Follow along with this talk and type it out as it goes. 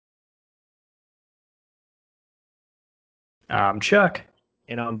I'm Chuck,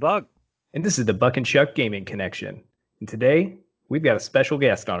 And I'm Buck. and this is the Buck and Chuck Gaming Connection. And today, we've got a special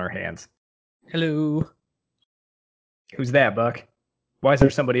guest on our hands. Hello. Who's that, Buck? Why is there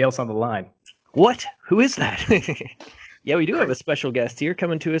somebody else on the line? What? Who is that? Yeah, we do have a special guest here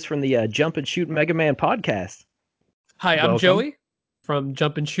coming to us from the Jump and Shoot Mega Man podcast. Hi, I'm Welcome. Joey from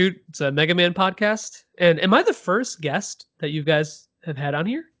Jump and Shoot. It's a Mega Man podcast. And am I the first guest that you guys have had on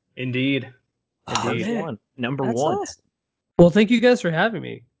here? Indeed. First man. one. Number That's one. awesome. Well, thank you guys for having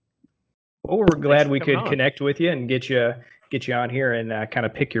me. Well, we're glad for we coming could on. connect with you and get you on here and kind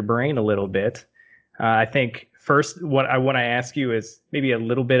of pick your brain a little bit. I think first, what I want to ask you is maybe a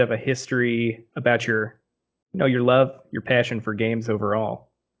little bit of a history about your love, your passion for games overall.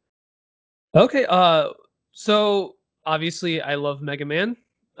 Okay, so obviously I love Mega Man.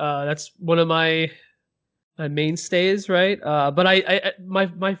 That's one of my mainstays, right? But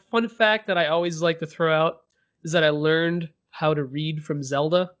my fun fact that I always like to throw out is that I learned how to read from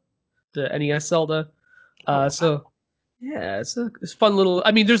Zelda, the NES Zelda. So yeah, it's fun little.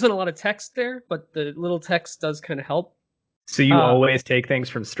 I mean, there's not a lot of text there, but the little text does kind of help. So you Uh, always take things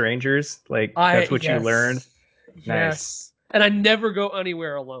from strangers? Like that's what you learned? Nice. yes, and I never go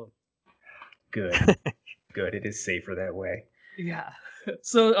anywhere alone. Good. Good. It is safer that way. Yeah.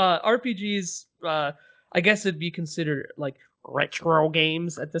 So RPGs, I guess it'd be considered like retro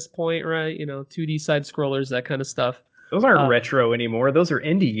games at this point, right? 2D side scrollers, that kind of stuff. Those aren't Uh, retro anymore. Those are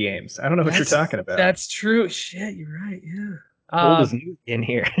indie games. I don't know what you're talking about. That's true. Shit, you're right. Yeah. Old as new in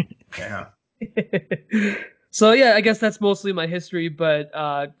here. Yeah. So yeah, I guess that's mostly my history, but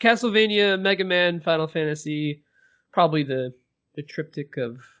Castlevania, Mega Man, Final Fantasy, probably the triptych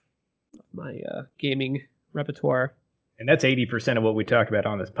of my gaming repertoire. And that's 80% of what we talk about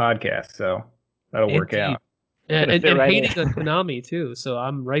on this podcast. So that'll work Indeed. out. And, Gonna and, fit and right hating in. on Konami too, so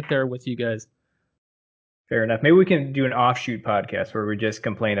I'm right there with you guys. Fair enough. Maybe we can do an offshoot podcast where we just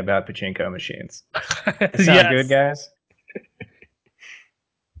complain about pachinko machines. That sound good, Yes. guys?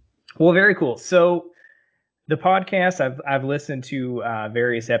 Well, very cool. So the podcast, I've listened to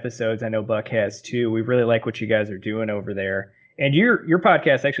various episodes. I know Buck has too. We really like what you guys are doing over there. And your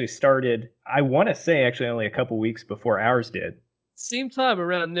podcast actually started, I want to say, actually only a couple weeks before ours did, Same time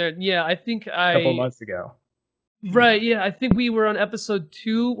around there. Yeah, I think a couple months ago. right, yeah, I think we were on episode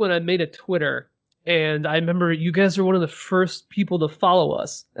 2 when I made a Twitter. And I remember you guys were one of the first people to follow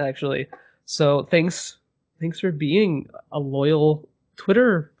us, actually. So thanks for being a loyal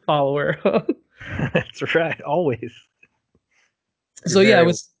Twitter follower. That's right. Always. You're So yeah, it very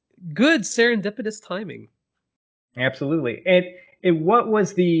was good serendipitous timing. absolutely. And what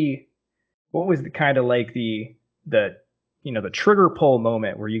was the kind of like the the trigger pull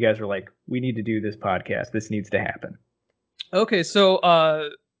moment where you guys were like, we need to do this podcast. This needs to happen. Okay, so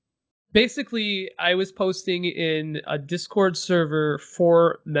basically I was posting in a Discord server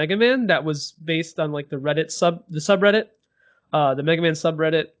for Mega Man that was based on like the subreddit, the Mega Man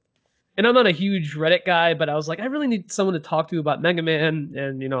subreddit. And I'm not a huge Reddit guy, but I was like, I really need someone to talk to about Mega Man,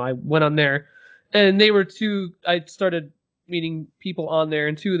 and I went on there, and they were two. I started meeting people on there,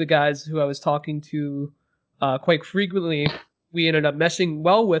 and two of the guys who I was talking to quite frequently, we ended up meshing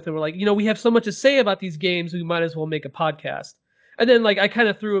well with, and we're like, we have so much to say about these games, we might as well make a podcast. And then like I kind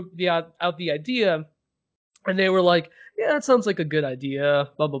of threw out the idea, and they were like, yeah, that sounds like a good idea,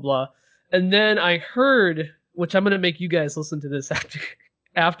 blah blah blah. And then I heard, which I'm gonna make you guys listen to this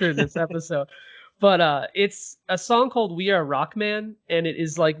after this episode. But it's a song called "We Are Rockman," and it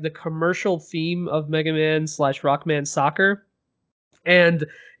is like the commercial theme of Mega Man / Rockman Soccer, and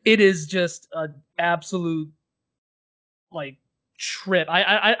it is just an absolute like trip.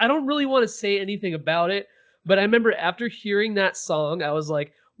 I don't really want to say anything about it, but I remember after hearing that song, I was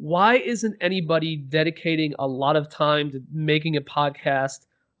like, why isn't anybody dedicating a lot of time to making a podcast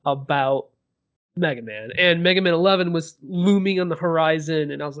about Mega Man? And Mega Man 11 was looming on the horizon,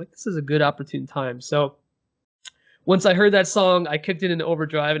 and I was like, this is a good opportune time. So once I heard that song, I kicked it into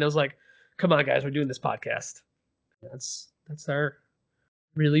overdrive, and I was like, come on, guys, we're doing this podcast. That's our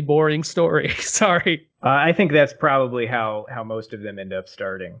really boring story. Sorry. I think that's probably how most of them end up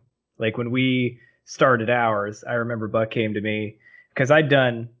starting. Like when we started ours, I remember Buck came to me because I'd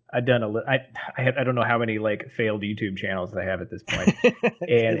done I don't know how many like failed YouTube channels I have at this point.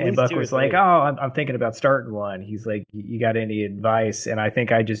 And At least Buck 2 or was like, 3. "Oh, I'm thinking about starting one." He's like, "You got any advice?" And I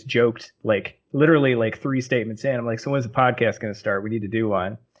think I just joked like literally like 3 statements in. I'm like, "So when's the podcast going to start? We need to do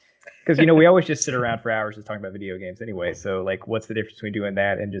one." Because we always just sit around for hours just talking about video games anyway. So like, what's the difference between doing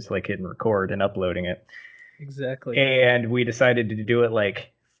that and just like hitting record and uploading it? Exactly. And we decided to do it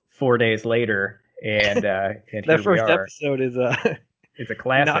like 4 days later, and That here we first are. episode is It's a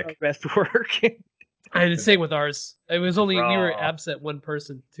not our classic. best work. And same with ours. It was only we were Raw. absent one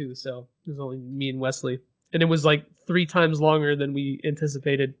person too, so it was only me and Wesley, and it was like 3 times longer than we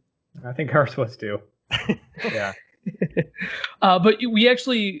anticipated. I think ours was too. Yeah. But we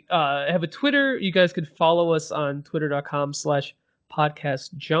actually have a Twitter. You guys could follow us on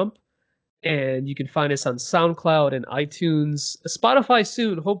twitter.com/podcastjump. And you can find us on SoundCloud and iTunes, Spotify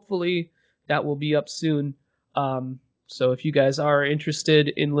soon. Hopefully that will be up soon. So if you guys are interested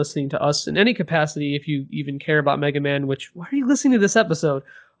in listening to us in any capacity, if you even care about Mega Man, which why are you listening to this episode?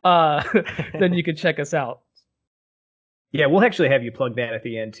 Then you can check us out. Yeah, we'll actually have you plug that at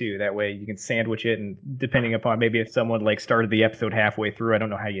the end too. That way you can sandwich it, and depending upon maybe if someone like started the episode halfway through, I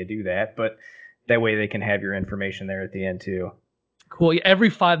don't know how you do that, but that way they can have your information there at the end too. Cool. Yeah, every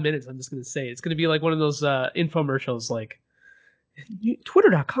 5 minutes, I'm just going to say it's going to be like one of those infomercials, like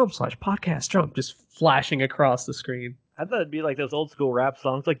twitter.com/podcastjump, just flashing across the screen. I thought it'd be like those old school rap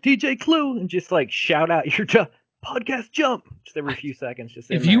songs, like DJ Clue, and just like shout out your podcast jump just every few seconds.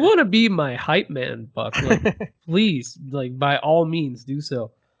 Just if you want to be my hype man, Buck, like, please, like by all means, do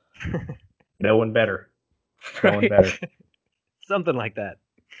so. No one better. No one better. Something like that.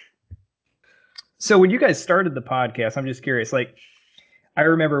 So when you guys started the podcast, I'm just curious. Like, I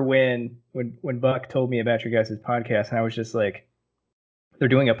remember when Buck told me about your guys' podcast, and I was just like, they're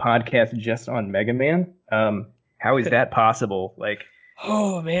doing a podcast just on Mega Man. How is that possible? Like,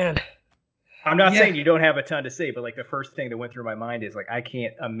 oh man, I'm not saying you don't have a ton to say, but like the first thing that went through my mind is like, I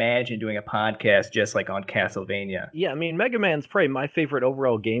can't imagine doing a podcast just like on Castlevania. Yeah, I mean, Mega Man's probably my favorite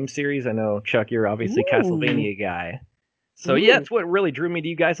overall game series. I know, Chuck, you're obviously a Castlevania guy. So yeah, that's what really drew me to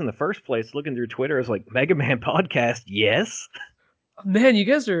you guys in the first place. Looking through Twitter, I was like, Mega Man podcast, yes. Man, you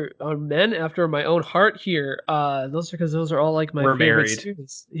guys are men after my own heart here. Those are because those are all like my favorite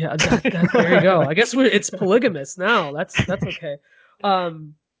series. Yeah, there you go. I guess it's polygamous now. That's okay.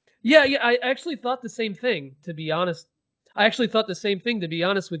 Yeah. I actually thought the same thing. To be honest,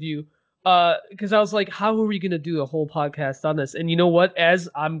 with you. Because I was like, how are we gonna do a whole podcast on this? And you know what? As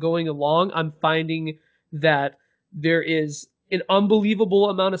I'm going along, I'm finding that there is an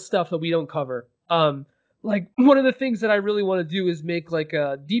unbelievable amount of stuff that we don't cover. Like one of the things that I really want to do is make like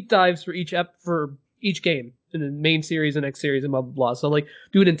deep dives for each game in the main series and X series and blah blah blah. So like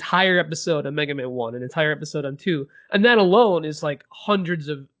do an entire episode on Mega Man 1, an entire episode on 2. And that alone is like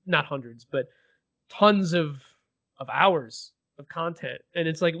not hundreds, but tons of hours of content. And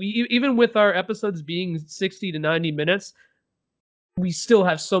it's like we even with our episodes being 60 to 90 minutes, we still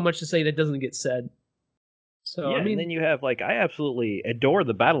have so much to say that doesn't get said. So yeah, I mean, and then you have like I absolutely adore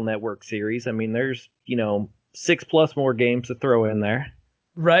the Battle Network series. I mean, there's 6+ more games to throw in there.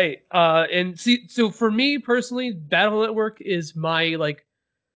 Right. And see, so for me personally, Battle Network is my like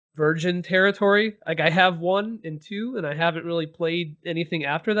virgin territory. Like I have 1 and 2, and I haven't really played anything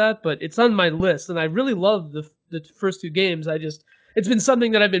after that, but it's on my list, and I really love the first 2 games. It's been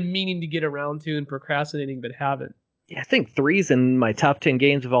something that I've been meaning to get around to and procrastinating, but haven't. Yeah, I think 3's in my top 10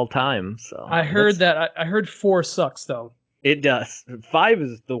 games of all time. So I heard that. I heard 4 sucks though. It does. 5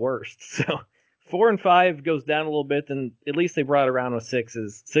 is the worst. So 4 and 5 goes down a little bit, then at least they brought it around with 6.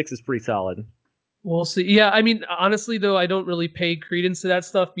 6 is pretty solid. We'll see. Yeah, I mean, honestly though, I don't really pay credence to that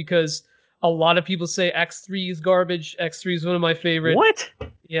stuff because a lot of people say X3 is garbage. X3 is one of my favorite. What?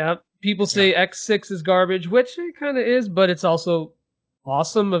 Yeah, people say X6 is garbage, which it kind of is, but it's also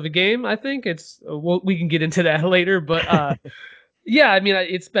awesome of a game. I think it's. We can get into that later, but yeah, I mean,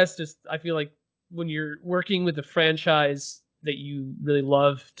 it's best just. I feel like when you're working with a franchise that you really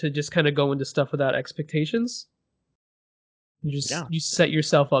love, to just kind of go into stuff without expectations. You set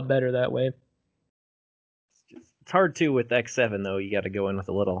yourself up better that way. It's hard too with X7 though. You got to go in with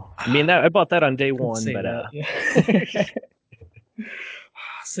a little. I mean, I bought that on day one, but yeah.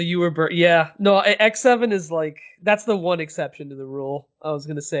 So you were yeah. No, X7 is like that's the one exception to the rule. I was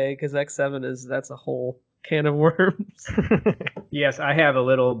gonna say because X7 that's a whole can of worms. Yes, I have a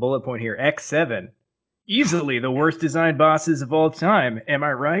little bullet point here. X7, easily the worst designed bosses of all time. Am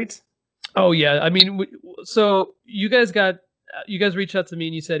I right? Oh yeah, I mean, so you guys reached out to me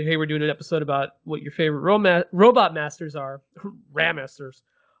and you said, "Hey, we're doing an episode about what your favorite robot masters are, Ram masters,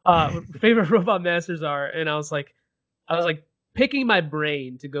 favorite robot masters are." And I was like picking my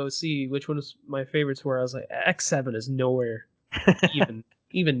brain to go see which ones my favorites were. I was like, X7 is nowhere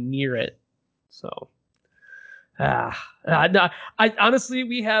even near it. So, no, I honestly,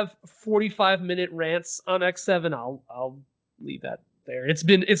 we have 45-minute rants on X7. I'll leave that there.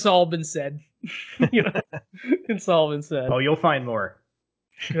 It's all been said. It's all been said. Oh, you'll find more.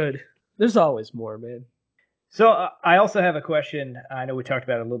 Good. There's always more, man. So I also have a question. I know we talked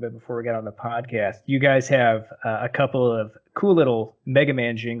about it a little bit before we got on the podcast. You guys have a couple of cool little Mega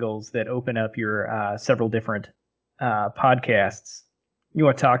Man jingles that open up your several different podcasts. You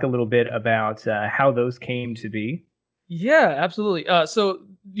want to talk a little bit about how those came to be? Yeah, absolutely. So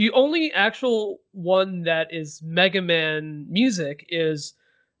the only actual one that is Mega Man music is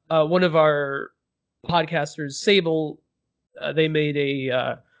one of our podcasters, Sable. They made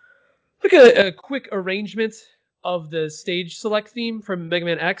a quick arrangement of the stage select theme from Mega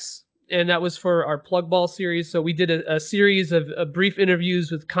Man X, and that was for our Plug Ball series. So we did a series of brief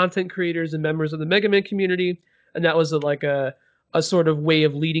interviews with content creators and members of the Mega Man community, and that was a sort of way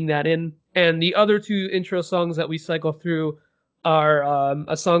of leading that in. And the other two intro songs that we cycle through are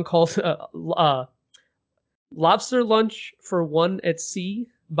a song called "Lobster Lunch for One at Sea"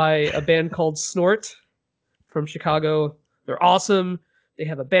 by a band called Snort from Chicago. They're awesome. They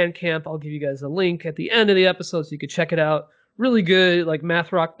have a Bandcamp. I'll give you guys a link at the end of the episode so you can check it out. Really good, like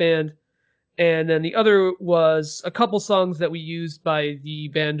math rock band. And then the other was a couple songs that we used by the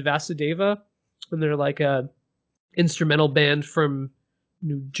band Vasudeva, and they're like a instrumental band from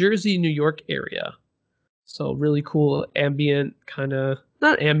New Jersey, New York area. So really cool ambient kind of,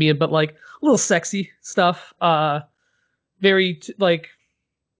 not ambient, but like a little sexy stuff. Very like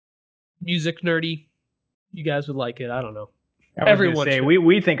music nerdy. You guys would like it. I don't know. I was going to say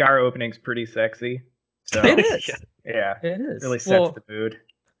we think our opening's pretty sexy. So It is. Yeah, It is. Really sets the mood.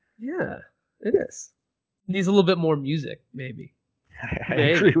 Yeah, it is. Needs a little bit more music, maybe. I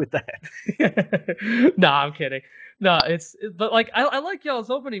agree with that. No, I'm kidding. No, but like I like y'all's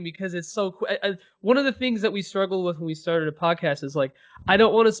opening because it's so cool. One of the things that we struggled with when we started a podcast is like I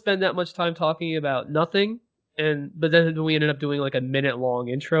don't want to spend that much time talking about nothing, but then we ended up doing like a minute long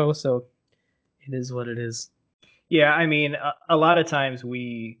intro, so it is what it is. Yeah, I mean, a lot of times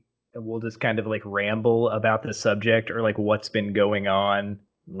we'll just kind of like ramble about the subject or like what's been going on,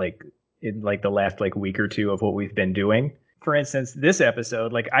 like in like the last like week or two of what we've been doing. For instance, this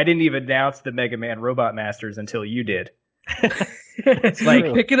episode, like I didn't even announce the Mega Man Robot Masters until you did. It's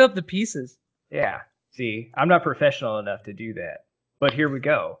like picking up the pieces. Yeah. See, I'm not professional enough to do that. But here we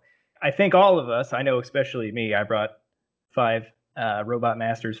go. I think all of us, I know especially me, I brought 5 Robot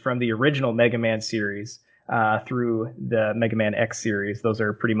Masters from the original Mega Man series through the Mega Man X series. Those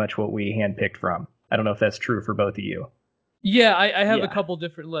are pretty much what we handpicked from. I don't know if that's true for both of you. Yeah, I have a couple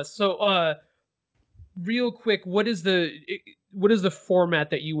different lists. So, real quick, what is the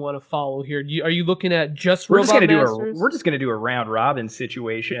format that you want to follow here? Are you looking at just Robot Masters? We're just gonna do a round robin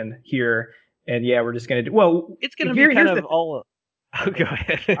situation here, and yeah, we're just gonna do. Well, it's gonna be kind of all. Oh, go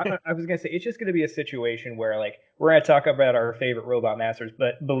ahead. I was gonna say it's just gonna be a situation where like we're gonna talk about our favorite Robot Masters,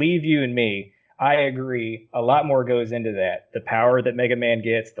 but believe you and me, I agree. A lot more goes into that. The power that Mega Man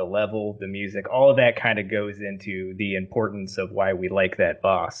gets, the level, the music, all of that kind of goes into the importance of why we like that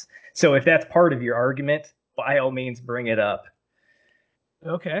boss. So if that's part of your argument, by all means, bring it up.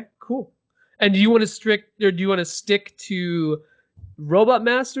 Okay, cool. And do you want to stick to Robot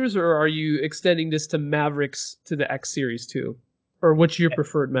Masters, or are you extending this to Mavericks to the X series too? Or what's your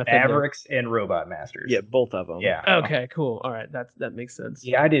preferred method? Mavericks and Robot Masters. Yeah, both of them. Yeah. Okay, cool. All right, that makes sense.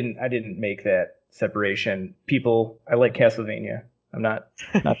 Yeah, I didn't make that separation. People, I like Castlevania. I'm not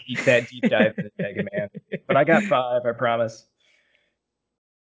that deep dive into Mega Man, but I got 5. I promise.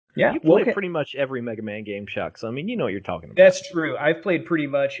 Yeah, you play pretty much every Mega Man game, Chuck. So I mean, you know what you're talking about. That's true. I've played pretty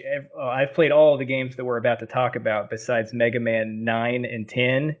much. I've played all of the games that we're about to talk about, besides Mega Man 9 and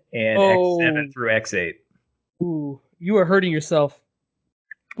 10, and X7 through X8. Ooh, you are hurting yourself.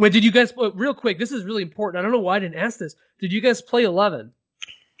 Wait, did you guys? Real quick, this is really important. I don't know why I didn't ask this. Did you guys play 11?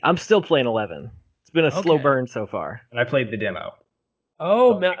 I'm still playing 11. It's been a slow burn so far. And I played the demo.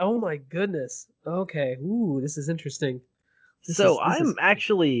 Oh man! Oh my goodness. Okay. Ooh, this is interesting. I'm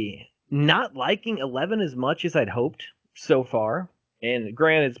actually not liking 11 as much as I'd hoped so far. And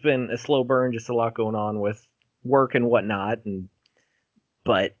granted, it's been a slow burn, just a lot going on with work and whatnot.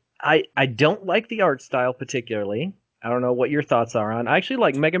 But I don't like the art style particularly. I don't know what your thoughts are on. I actually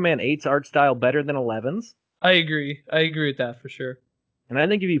like Mega Man 8's art style better than 11's. I agree. I agree with that for sure. And I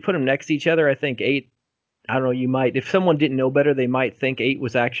think if you put them next to each other, I think 8, I don't know, you might, if someone didn't know better, they might think 8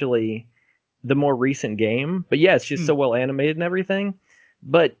 was actually the more recent game. But yeah, it's just so well animated and everything.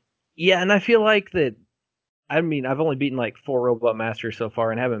 But yeah, and I feel like that, I mean, I've only beaten like 4 Robot Masters so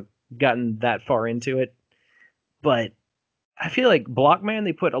far and haven't gotten that far into it. But I feel like Blockman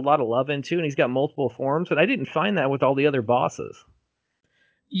they put a lot of love into, and he's got multiple forms, and I didn't find that with all the other bosses.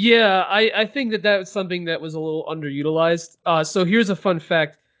 Yeah, I think that was something that was a little underutilized. So here's a fun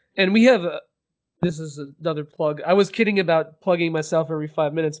fact, and we have this is another plug. I was kidding about plugging myself every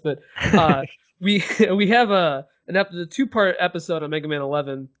 5 minutes, but we we have a two-part episode on Mega Man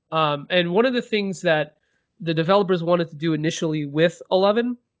 11, and one of the things that the developers wanted to do initially with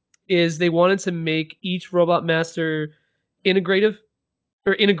 11 is they wanted to make each Robot Master integrative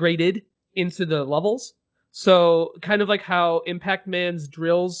or integrated into the levels. So kind of like how Impact Man's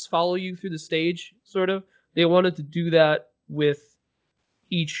drills follow you through the stage, sort of. They wanted to do that with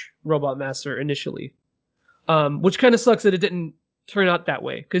each Robot Master initially, which kind of sucks that it didn't turn out that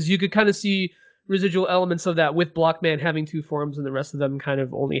way because you could kind of see residual elements of that with Blockman having two forms and the rest of them kind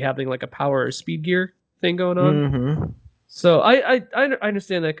of only having like a power or speed gear thing going on. Mm-hmm. So I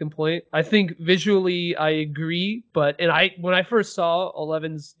understand that complaint. I think visually I agree, but when I first saw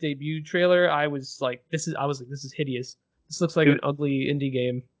 11's debut trailer, I was like this is hideous. This looks like an ugly indie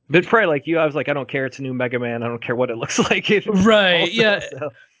game. But probably like you, I was like, I don't care. It's a new Mega Man. I don't care what it looks like. Right? Also, Yeah. so.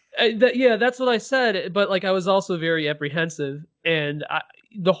 Yeah, that's what I said. But like, I was also very apprehensive, and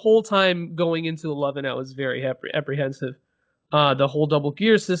the whole time going into 11, I was very apprehensive. The whole double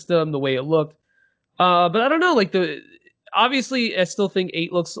gear system, the way it looked. But I don't know. Like obviously, I still think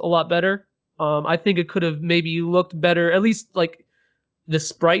 8 looks a lot better. I think it could have maybe looked better. At least like the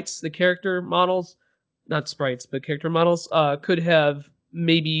sprites, the character models, not sprites, but character models, could have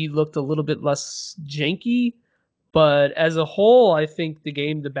maybe looked a little bit less janky. But as a whole, I think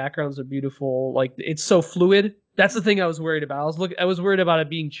the backgrounds are beautiful. Like it's so fluid. That's the thing I was worried about. I was worried about it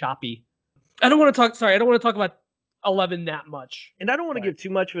being choppy. I don't want to talk. Sorry, I don't want to talk about 11 that much. And I don't want to give too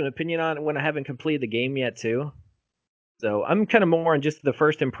much of an opinion on it when I haven't completed the game yet, too. So I'm kind of more on just the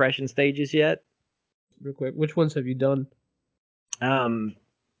first impression stages yet. Real quick, which ones have you done?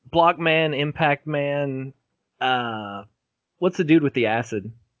 Blockman, Impact Man. What's the dude with the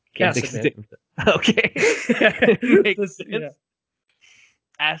acid? Can't Acid think Man. Okay, makes sense. Yeah.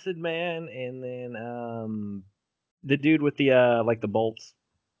 Acid Man, and then the dude with the like the bolts.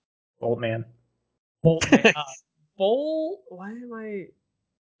 Bolt Man. Bolt Man. Bolt. Why am I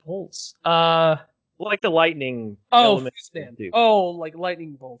bolts? Like the lightning. Oh, element Fuse Man. dude. Oh, like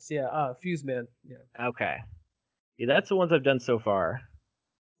lightning bolts. Yeah. Fuse Man. Yeah. Okay. Yeah, that's the ones I've done so far.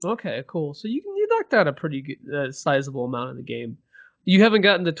 Okay, cool. So you knocked out a pretty good, sizable amount of the game. You haven't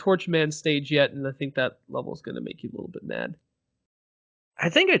gotten the Torchman stage yet, and I think that level's going to make you a little bit mad. I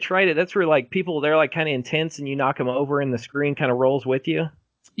think I tried it. That's where like people they're like kind of intense, and you knock them over, and the screen kind of rolls with you.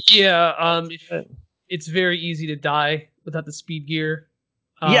 Yeah, it's very easy to die without the speed gear.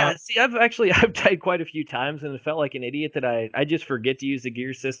 Yeah, see, I've died quite a few times, and it felt like an idiot that I just forget to use the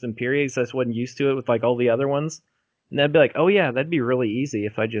gear system. Period. So I just wasn't used to it with like all the other ones, and I'd be like, oh yeah, that'd be really easy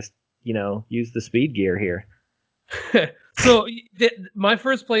if I just use the speed gear here. So my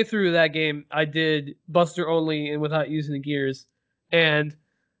first playthrough of that game, I did Buster only and without using the gears, and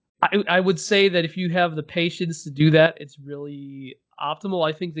I would say that if you have the patience to do that, it's really optimal.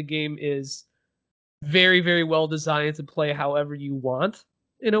 I think the game is very, very well designed to play however you want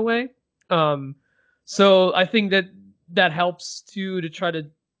in a way. Um, so I think that helps too to try to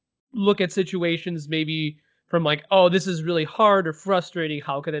look at situations maybe from like, oh, this is really hard or frustrating.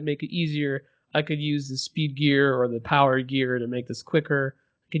 How could I make it easier? I could use the speed gear or the power gear to make this quicker.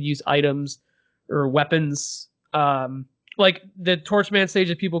 I could use items or weapons. Like the Torchman stage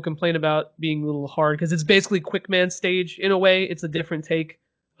that people complain about being a little hard because it's basically Quickman stage in a way. It's a different take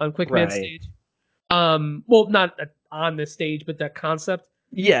on Quickman Right. stage. Well, not on this stage, but that concept.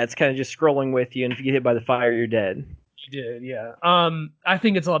 Yeah, it's kind of just scrolling with you, and if you get hit by the fire, you're dead. You did, yeah. I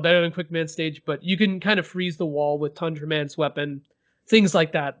think it's a lot better than Quickman stage, but you can kind of freeze the wall with Tundra Man's weapon. Things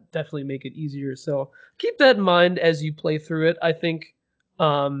like that definitely make it easier. So keep that in mind as you play through it. I think,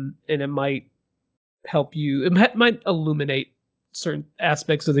 and it might help you. It might illuminate certain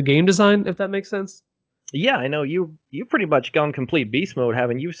aspects of the game design, if that makes sense. Yeah, I know you pretty much gone complete beast mode,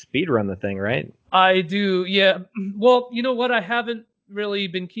 haven't you? Speedrun the thing, right? I do, yeah. Well, you know what? I haven't really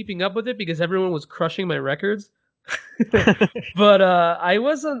been keeping up with it because everyone was crushing my records. But I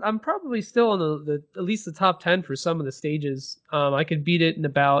wasn't. I'm probably still on the at least the top 10 for some of the stages. I could beat it in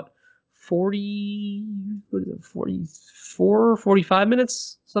about 40, what is it, 44, 45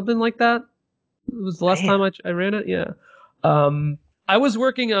 minutes, something like that. It was the last time I ran it. Yeah. I was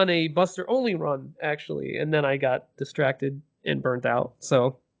working on a Buster only run actually, and then I got distracted and burnt out.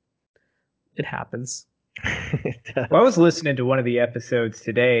 So it happens. Well, I was listening to one of the episodes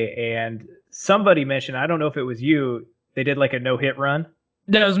today, and somebody mentioned, I don't know if it was you, they did like a no-hit run.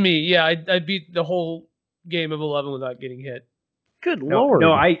 That was me. Yeah, I beat the whole game of 11 without getting hit. Good No, lord.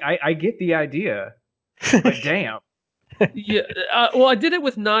 no, I get the idea, but damn. Yeah, well, I did it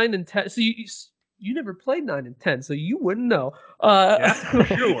with 9 and 10. So you never played 9 and 10, so you wouldn't know. That's for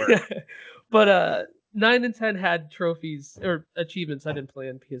sure. But 9 and 10 had trophies or achievements. I didn't play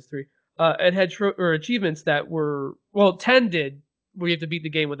on PS3. it had achievements that were 10 did where you have to beat the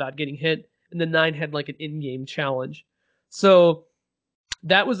game without getting hit, and then 9 had like an in-game challenge. So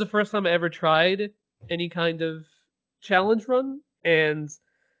that was the first time I ever tried any kind of challenge run, and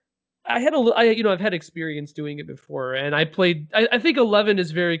I've had experience doing it before, and I played. I think 11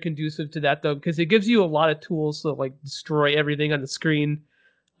 is very conducive to that though, because it gives you a lot of tools to like destroy everything on the screen.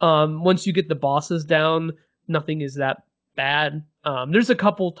 Once you get the bosses down, nothing is that bad. There's a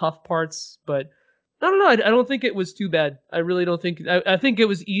couple tough parts, but I don't know. I don't think it was too bad. I really don't think. I think it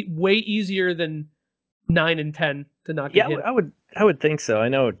was way easier than 9 and 10 to not get Yeah, hit. I would think so. I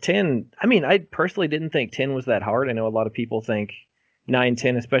know 10. I mean, I personally didn't think 10 was that hard. I know a lot of people think 9,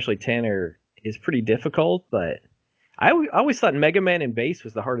 10, especially 10, is pretty difficult, but I always thought Mega Man and Bass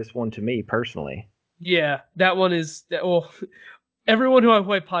was the hardest one to me personally. Yeah, that one is. Well, everyone who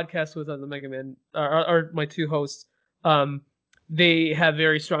I podcast with on the Mega Man are my two hosts. Um, they have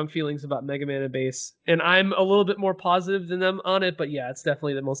very strong feelings about Mega Man and Bass, and I'm a little bit more positive than them on it. But yeah, it's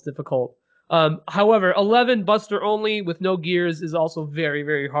definitely the most difficult. However, 11 Buster only with no gears is also very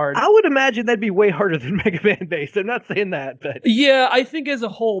very hard. I would imagine that'd be way harder than Mega Man Bass. I'm not saying that, but Yeah, I think as a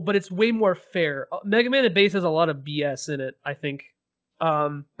whole, but it's way more fair. Mega Man and Bass has a lot of BS in it, I think.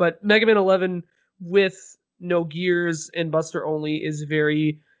 But Mega Man 11 with no gears and Buster only is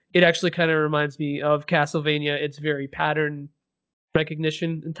very. It actually kind of reminds me of Castlevania. It's very pattern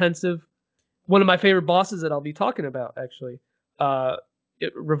recognition intensive. One of my favorite bosses that I'll be talking about actually.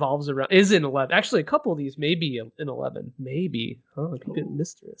 It revolves around is in 11. Actually, a couple of these may be in 11. Maybe. Oh, keep it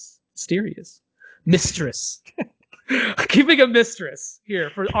mysterious. Mistress. Keeping a mistress here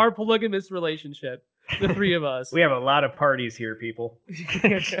for our polygamous relationship, the three of us. We have a lot of parties here, people.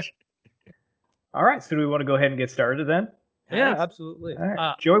 All right, so do we want to go ahead and get started then? Yeah, absolutely. All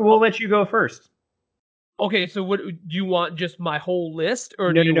right. Joey, we'll let you go first. Okay, so what do you want? Just my whole list,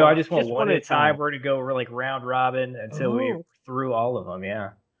 or No, do you no, want? I just want Just one one at at a a time. time. We're going to go like round robin until we Oh. through all of them. Yeah.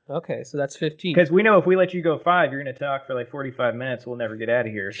 Okay, so that's 15. Because we know if we let you go 5, you're going to talk for like 45 minutes. We'll never get out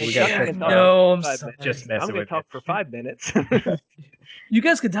of here. So we got to Chuck can pick talk five. No, I'm 5 sorry. minutes. Just messing I'm going with to talk you. for 5 minutes. You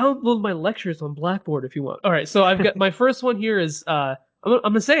guys could download my lectures on Blackboard if you want. All right, so I've got my first one here is I'm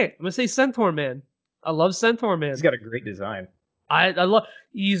gonna say it. I'm gonna say Centaur Man. I love Centaur Man. He's got a great design. I love.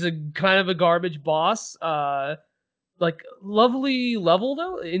 He's a kind of a garbage boss. Like lovely level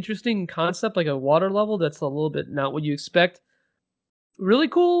though, interesting concept, like a water level that's a little bit not what you expect. Really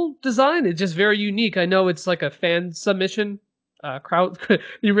cool design. It's just very unique. I know it's like a fan submission, the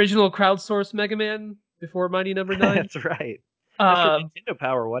original crowdsourced Mega Man before Mighty Number 9. That's right. That's for Um, Nintendo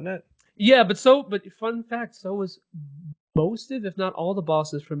Power, wasn't it? yeah, but fun fact, so was most if not all the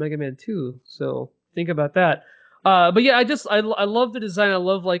bosses from Mega Man 2. So think about that. But yeah, I love the design. I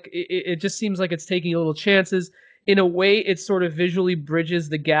love like it just seems like it's taking a little chances. In a way, it sort of visually bridges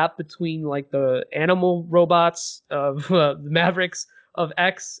the gap between like the animal robots of the Mavericks of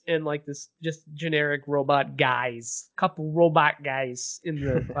X and like this just generic robot guys, couple robot guys in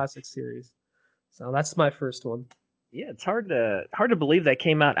the classic series. So that's my first one. Yeah, it's hard to believe that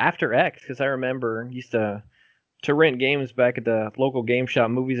came out after X because I remember used to rent games back at the local game shop,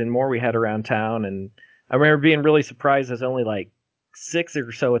 Movies and More we had around town, and I remember being really surprised. I was only like 6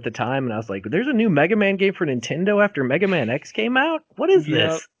 or so at the time, and I was like, "There's a new Mega Man game for Nintendo after Mega Man X came out. What is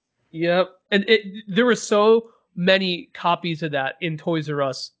this?" Yep. And there were so many copies of that in Toys R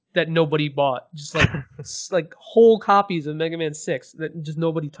Us that nobody bought. Just like like whole copies of Mega Man 6 that just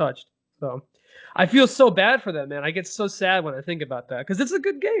nobody touched. So I feel so bad for them, man. I get so sad when I think about that because it's a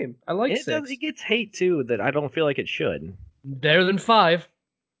good game. I like It does. 6. It gets hate too that I don't feel like it should. Better than 5.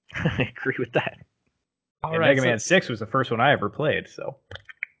 I agree with that. All And right. Mega So, Man 6 was the first one I ever played. So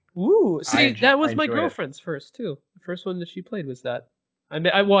ooh, see, that I was my enjoyed it. girlfriend's first too. The first one that she played was that.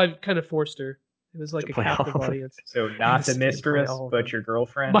 I kind of forced her. It was like To a play all captive of them. audience. So not the Just kidding, play mistress, all of but them. your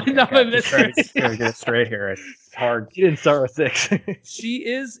girlfriend. But not my Just trying mistress. to get it straight here. It's hard. You didn't start with 6. She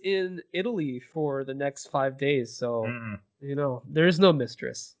is in Italy for the next 5 days, so Mm, there's no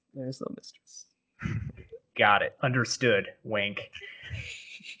mistress. There's no mistress. got it. Understood. Wink.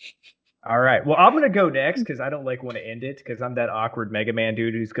 All right. Well, I'm gonna go next because I don't like want to end it because I'm that awkward Mega Man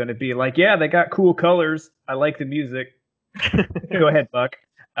dude who's gonna be like, "Yeah, they got cool colors. I like the music." Go ahead, Buck.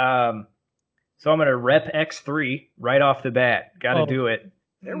 Um, so I'm gonna rep X3 right off the bat. Got to Oh. do it.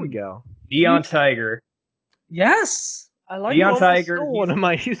 There we go. Neon Tiger. Yes, I like Neon You almost Tiger. stole one of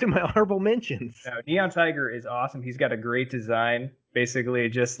my using my honorable mentions. Neon Tiger is awesome. He's got a great design. Basically,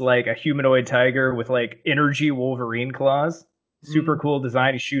 just like a humanoid tiger with like energy Wolverine claws. Super cool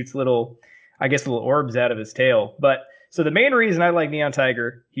design. He shoots little orbs out of his tail. But so the main reason I like Neon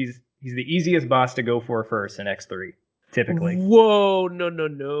Tiger, he's the easiest boss to go for first in X3. typically. Whoa,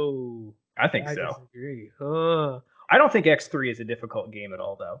 no. I think I so. disagree. I don't think X3 is a difficult game at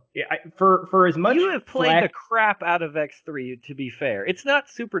all, though. Yeah, for as much You have played the flack, crap out of X3, to be fair. It's not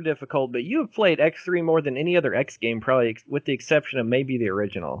super difficult, but you have played X3 more than any other X game, probably with the exception of maybe the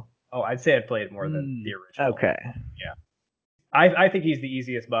original. oh, I'd say I'd played it more than the original. Okay. Yeah. I think he's the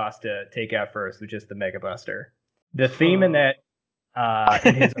easiest boss to take out first, which is the Mega Buster. The theme in that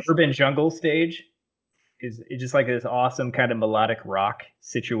in his urban jungle stage is just like this awesome kind of melodic rock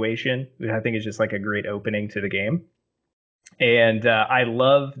situation. I think is just like a great opening to the game. And I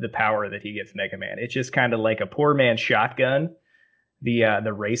love the power that he gives Mega Man. It's just kind of like a poor man's shotgun,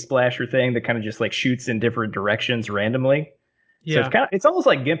 the ray splasher thing that kind of just like shoots in different directions randomly. So Yeah. it's almost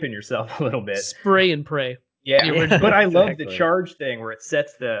like gimping yourself a little bit. Spray and pray. Yeah, The original. but I love the Exactly. charge thing where it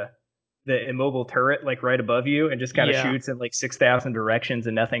sets the immobile turret like right above you and just kind of Yeah. shoots in like 6,000 directions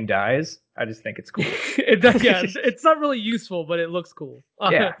and nothing dies. I just think it's cool. Yeah, it's not really useful, but it looks cool.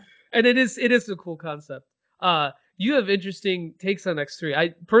 Yeah. And it is a cool concept. You have interesting takes on X3.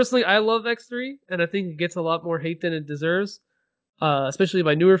 I love X3, and I think it gets a lot more hate than it deserves, especially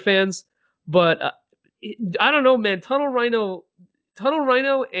by newer fans. But I don't know, man. Tunnel Rhino,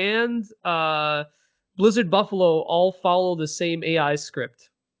 and Blizzard Buffalo all follow the same AI script.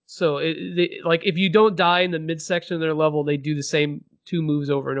 So like if you don't die in the midsection of their level, they do the same two moves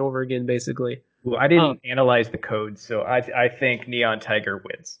over and over again, basically. Well, I Um, didn't analyze the code, so I think Neon Tiger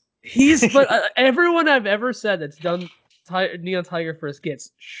wins. but everyone I've ever said that's done Neon Tiger first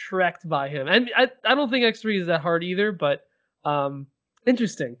gets shreked by him, and I don't think X3 is that hard either. But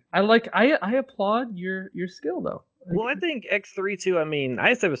interesting. I applaud your skill though. Well, I think X3 too. I mean, I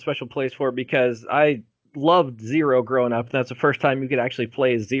just have a special place for it because I loved Zero growing up. And that's the first time you could actually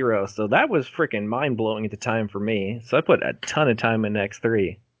play as Zero. So that was freaking mind blowing at the time for me. So I put a ton of time in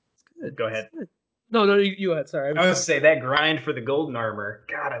X3. Good. Go ahead. Good. No, you go ahead. Sorry. I was say that grind for the golden armor.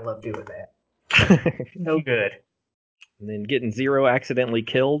 God, I love doing that. So good. And then getting Zero accidentally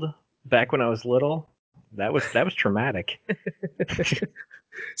killed back when I was little. That was traumatic.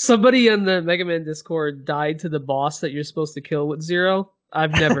 Somebody in the Mega Man Discord died to the boss that you're supposed to kill with Zero.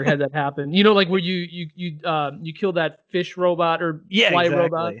 I've never had that happen. You know, like where you kill that fish robot or Yeah, fly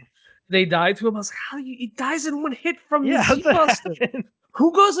robot. exactly. They died to him. I was like, he dies in one hit from the Yeah, how's Z that Buster. happen?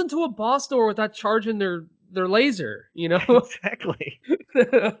 Who goes into a boss door without charging their laser? You know, Exactly.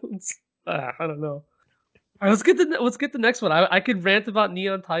 I don't know. All right, let's get the next one. I could rant about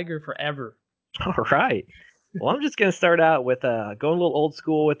Neon Tiger forever. All right. Well, I'm just gonna start out with going a little old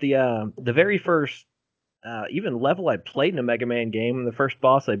school with the very first even level I played in a Mega Man game, and the first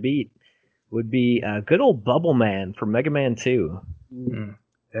boss I beat would be good old Bubble Man from Mega Man 2. Mm.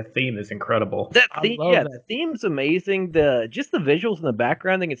 That theme is incredible. That I theme, love yeah, the that. theme's amazing. Just the visuals in the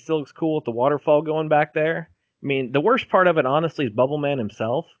background, I think it still looks cool with the waterfall going back there. I mean, the worst part of it, honestly, is Bubble Man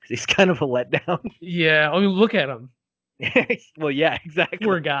himself because he's kind of a letdown. Yeah, I mean, look at him, Well, yeah, exactly.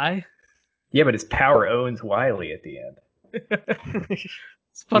 poor guy. Yeah, but his power owns Wily at the end. He's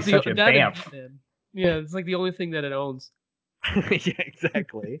such a That and vamp. Batman. Yeah, it's like the only thing that it owns. Yeah,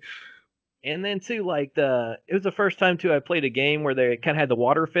 exactly. And then too, like it was the first time too I played a game where they kind of had the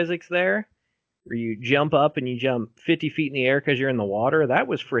water physics there, where you jump up and you jump 50 feet in the air because you're in the water. That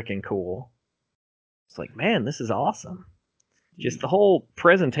was freaking cool. It's like, man, this is awesome. Just the whole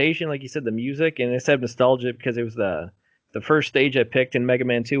presentation, like you said, the music, and it's have nostalgia because it was the first stage I picked in Mega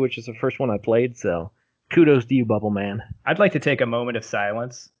Man 2, which is the first one I played. So kudos to you, Bubble Man. I'd like to take a moment of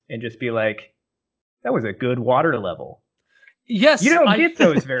silence and just be like, that was a good water level. Yes, You don't get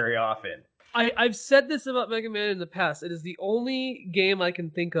those very often. I've said this about Mega Man in the past. It is the only game I can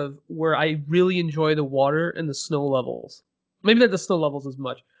think of where I really enjoy the water and the snow levels. Maybe not the snow levels as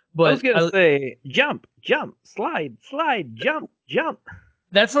much, I was but gonna say jump, jump, slide, slide, jump, jump.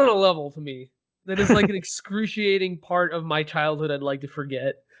 that's not a level to me. That is like an excruciating part of my childhood I'd like to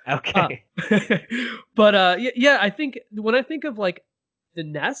forget. Okay. But yeah, I think when I think of like the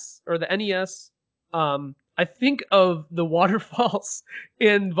NES or the NES, I think of the waterfalls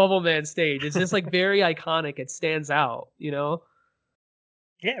in Bubble Man stage. It's just like very iconic. It stands out, you know?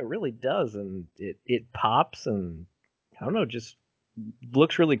 Yeah, it really does, and it pops, and I don't know, just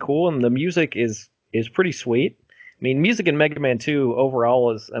looks really cool, and the music is pretty sweet. I mean, music in Mega Man 2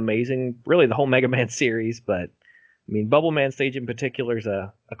 overall is amazing. Really, the whole Mega Man series, but I mean, Bubble Man stage in particular is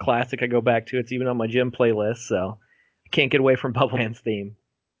a classic I go back to. It's even on my gym playlist, so I can't get away from Bubble Man's theme.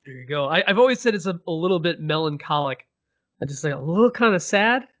 There you go. I've always said it's a little bit melancholic. I just like a little kind of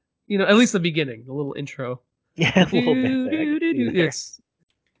sad, you know. At least the beginning, the little intro. Yeah, a little bit there. I can see there. It's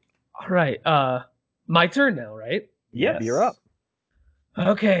all right. My turn now, right? Yep, you're Yes. up.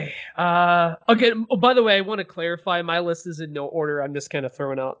 Okay. Okay. Oh, by the way, I want to clarify. My list is in no order. I'm just kind of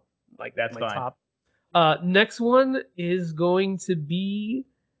throwing out like That's my fine. top. Next one is going to be.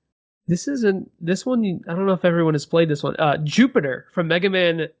 This isn't this one. I don't know if everyone has played this one. Jupiter from Mega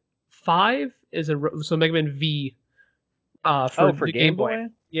Man 5 is so Mega Man V. For Oh, for the Game Game Boy. Boy?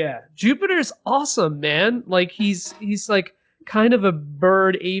 Yeah, Jupiter's awesome, man. Like he's like kind of a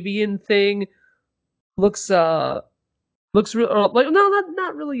bird avian thing. Looks looks real like no,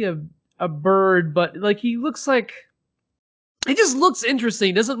 not really a bird, but like he looks like he just looks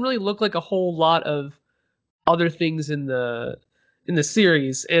interesting. Doesn't really look like a whole lot of other things in the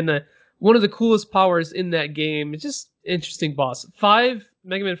series. And one of the coolest powers in that game is just interesting boss.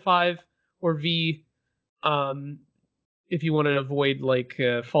 Mega Man 5 or V. Um, if you want to avoid like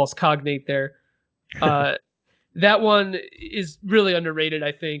false cognate there. Uh, that one is really underrated,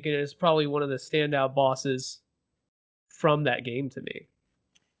 I think, and is probably one of the standout bosses from that game to me.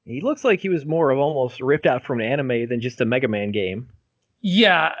 He looks like he was more of almost ripped out from an anime than just a Mega Man game.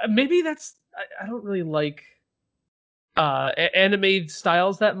 Yeah, maybe that's I don't really like anime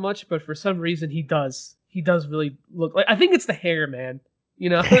styles that much, but for some reason he does really look like I think it's the hair, man. You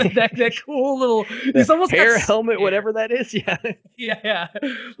know that cool little. The He's almost got hair, helmet, hair. whatever that is. Yeah. Yeah,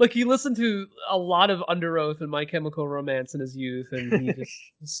 like he listened to a lot of Under Oath and My Chemical Romance in his youth, and he just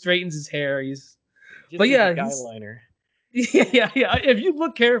straightens his hair. Just But the yeah, big he's eyeliner. yeah. If you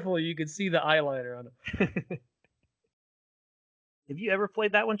look carefully, you can see the eyeliner on him. Have you ever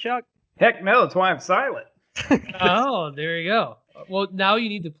played that one, Chuck? Heck no, that's why I'm silent. Oh, there you go. Well, now you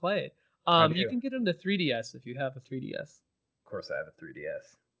need to play it. I You do. can get into 3DS if you have a 3DS. Of course, I have a 3DS. There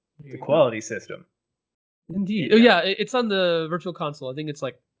It's a you go. quality system. Indeed. Oh Yeah, yeah, it's on the Virtual Console. I think it's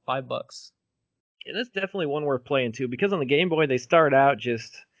like $5. and it's definitely one worth playing too. Because on the Game Boy, they start out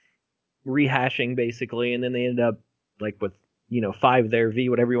just rehashing basically, and then they end up like with five their V,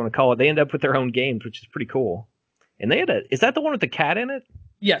 whatever you want to call it. They end up with their own games, which is pretty cool. And they had a. Is that the one with the cat in it?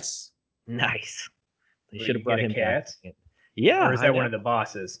 Yes. Nice. They Where should you have get brought a him back. cat, Yeah, or is I that one know. of the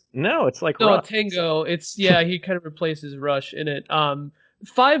bosses? No, it's like No, Rush. Tango. It's yeah. He kind of replaces Rush in it.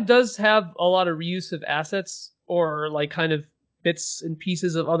 5 does have a lot of reuse of assets or like kind of bits and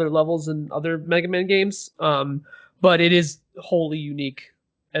pieces of other levels and other Mega Man games. But it is wholly unique,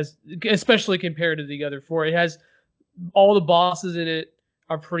 as especially compared to the other 4. It has all the bosses in it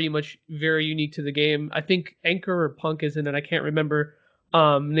are pretty much very unique to the game. I think Anchor or Punk is in it. I can't remember.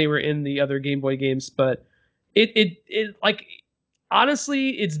 They were in the other Game Boy games, but it like honestly,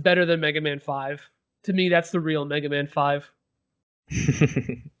 it's better than Mega Man 5. To me, that's the real Mega Man 5.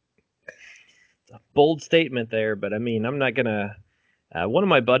 Bold statement there, but I mean, I'm not gonna. One of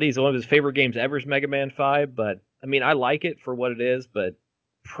my buddies, one of his favorite games ever is Mega Man 5, but I mean, I like it for what it is, but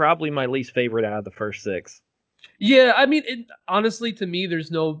probably my least favorite out of the first six. Yeah, I mean, honestly, to me,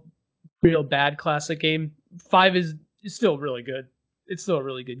 there's no real bad classic game. 5 is still really good. It's still a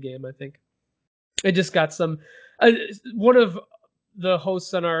really good game, I think. It just got some. Uh, One of the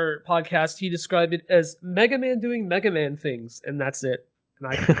hosts on our podcast, he described it as Mega Man doing Mega Man things, and that's it. And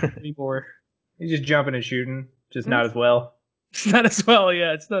I couldn't agree more. He's just jumping and shooting, just Hmm? not as well. It's not as well,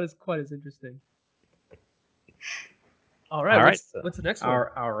 yeah. It's not as quite as interesting. All right, All right, what's the next one?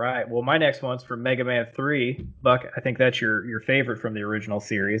 All right. Well, my next one's for Mega Man 3. Buck, I think that's your favorite from the original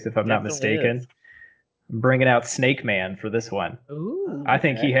series, if I'm not definitely is. mistaken. I'm bringing out Snake Man for this one. Ooh, I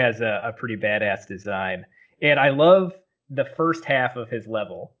think he Okay. has a pretty badass design. And I love the first half of his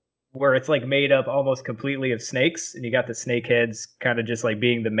level, where it's like made up almost completely of snakes, and you got the snake heads kind of just like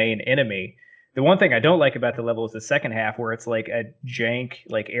being the main enemy. The one thing I don't like about the level is the second half, where it's like a jank,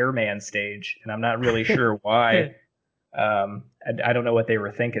 like airman stage, and I'm not really sure why. I don't know what they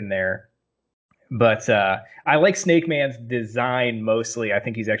were thinking there. But I like Snake Man's design mostly. I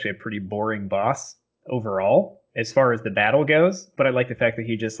think he's actually a pretty boring boss overall as far as the battle goes. But I like the fact that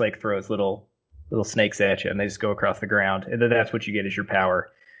he just like throws little snakes at you and they just go across the ground, and then that's what you get as your power.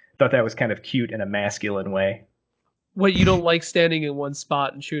 Thought that was kind of cute in a masculine way. what you don't like standing in one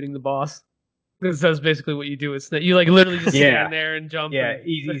spot and shooting the boss? Because that's basically what you do. It's that you like literally just Yeah, stand there and jump yeah. and.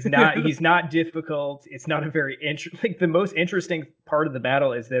 He's not difficult. It's not a very like the most interesting part of the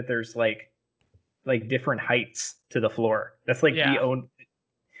battle is that there's like different heights to the floor. That's like the Yeah, own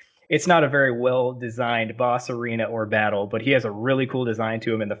it's not a very well designed boss arena or battle, but he has a really cool design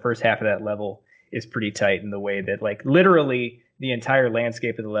to him. And the first half of that level is pretty tight in the way that, like, literally the entire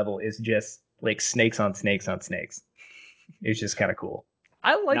landscape of the level is just like snakes on snakes on snakes. It's just kind of cool.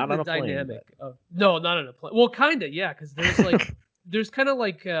 I like Not the on a plane, dynamic but of no, not on a plane. Well, kind of, yeah, because there's like there's kind of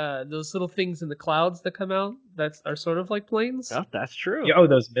like those little things in the clouds that come out that are sort of like planes. oh, that's true. Yeah, oh,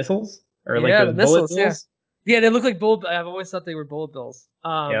 those missiles or like Yeah, the those bullet missiles. Yeah, bills. Yeah, they look like bullet. I've always thought they were bullet bills.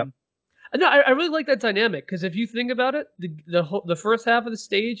 Yep. No, I really like that dynamic because if you think about it, the first half of the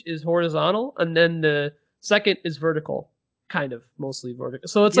stage is horizontal, and then the second is vertical, kind of mostly vertical.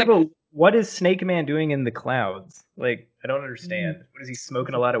 So it's Yeah, like, but what is Snake Man doing in the clouds? Like, I don't mm, understand. What is he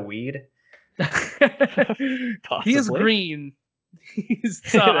smoking a lot of weed? he is Possibly. green. I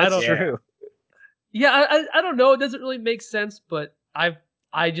That's don't. Yeah. true. Yeah, I don't know. It doesn't really make sense, but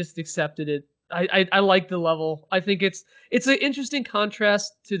I just accepted it. I like the level. I think it's an interesting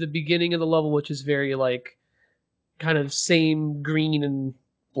contrast to the beginning of the level, which is very like kind of same green and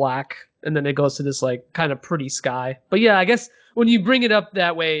black, and then it goes to this like kind of pretty sky. But yeah, I guess when you bring it up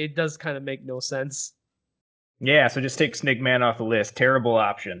that way, it does kind of make no sense. Yeah, so just take Snake Man off the list. Terrible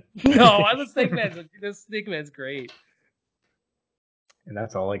option. No, I was Snake Man's. This Snake Man's great. And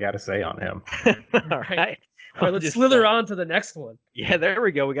that's all I got to say on him. All Right. right. All right, let's Just, slither on to the next one. yeah, there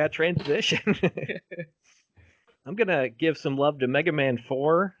we go. We got transition. I'm gonna give some love to Mega Man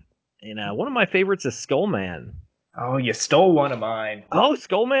 4, and one of my favorites is Skullman. Oh, you stole one of mine. Oh,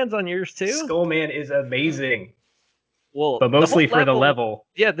 Skullman's on yours too. Skullman is amazing, Well, but the whole mostly for the level.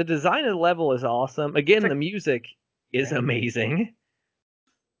 Yeah, the design of the level is awesome. Again, the music is amazing.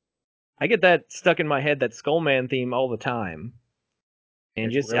 I get that stuck in my head, that Skullman theme all the time. And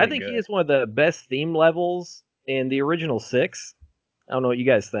It's just, I really think he good. is one of the best theme levels in the original 6. I don't know what you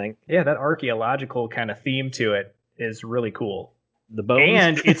guys think. Yeah, that archaeological kind of theme to it is really cool. The bones.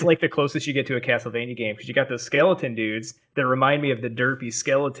 And it's like the closest you get to a Castlevania game because you got those skeleton dudes that remind me of the derpy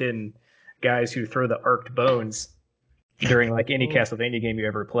skeleton guys who throw the arced bones during like any Castlevania game you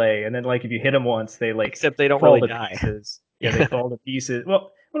ever play. And then like if you hit them once, they like Except they don't fall really to die. pieces. Yeah, they fall to pieces.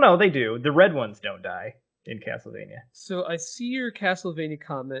 Well, no, they do. The red ones don't die in Castlevania. So I see your Castlevania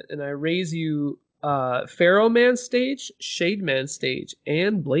comment, and I raise you Pharaoh Man stage, Shade Man stage,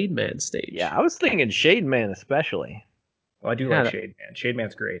 and Blade Man stage. Yeah, I was thinking Shade Man especially. Well, I do like Yeah, Shade Man. Shade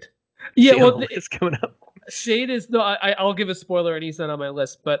Man's great. yeah. See on Well, the list coming up. Shade is no. I'll give a spoiler, and he's not on my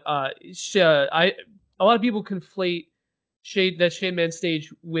list. But I a lot of people conflate Shade Man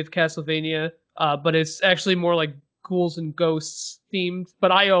stage with Castlevania, but it's actually more like ghouls and ghosts themed.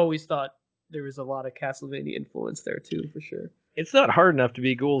 But I always thought there was a lot of Castlevania influence there too, for sure. It's not hard enough to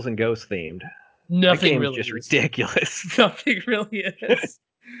be ghouls and ghosts themed. That Nothing game's really just is. ridiculous. Nothing really is.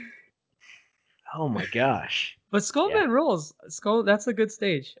 Oh my gosh. But Yeah. Skullman rules. That's a good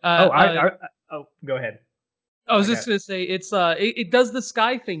stage. Oh, go ahead. I was I just got gonna say it does the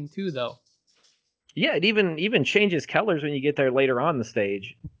sky thing too though. Yeah, it even changes colors when you get there later on the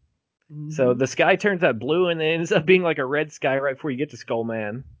stage. So Mm-hmm. the sky turns that blue and it ends up being like a red sky right before you get to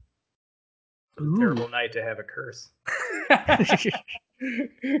Skullman. It's a terrible night to have a curse.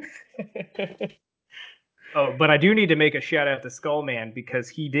 Oh, but I do need to make a shout out to Skullman because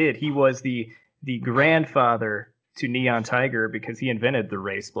he was the grandfather to Neon Tiger because he invented the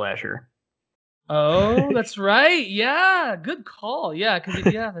ray splasher. Oh, that's right. Yeah, good call. Yeah,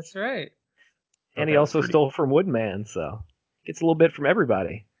 yeah, that's right. And he That was also pretty. stole from Woodman, so gets a little bit from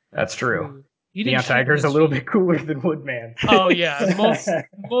everybody. That's true. He didn't Neon shoot Tiger's this a little sheet. bit cooler than Woodman. Oh yeah,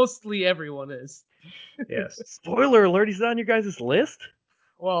 mostly everyone is. Yes. Spoiler alert, he's not on your guys' list?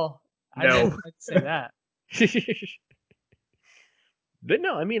 Well, I No. didn't say that. But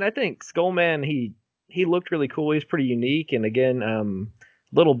no, I mean, I think Skullman, he looked really cool. He's pretty unique. And again,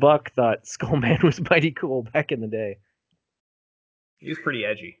 Little Buck thought Skullman was mighty cool back in the day. He was pretty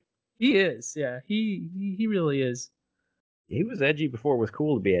edgy. He is. Yeah, he really is. He was edgy before it was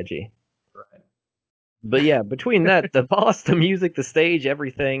cool to be edgy. Right. But yeah, between that, the boss, the music, the stage,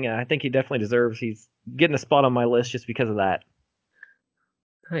 everything, I think he definitely deserves. He's getting a spot on my list just because of that.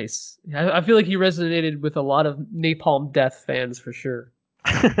 Nice. Yeah, I feel like he resonated with a lot of Napalm Death fans for sure.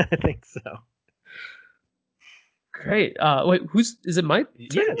 I think so. Great. Wait, is it my turn?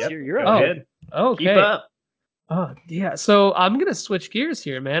 Yes, Yep. you're Go up. ahead. Okay. Keep up. Oh, yeah. So I'm gonna switch gears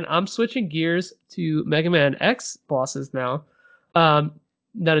here, man. I'm switching gears to Mega Man X bosses now.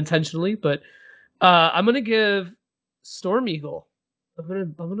 Not intentionally, but I'm gonna give Storm Eagle.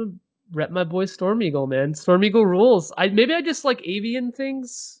 I'm gonna rep my boy Storm Eagle, man. Storm Eagle rules. Maybe I just like avian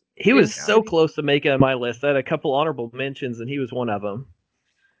things. He was so Maybe. close to making my list. I had a couple honorable mentions, and he was one of them.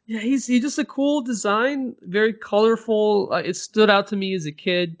 Yeah, he's just a cool design, very colorful. It stood out to me as a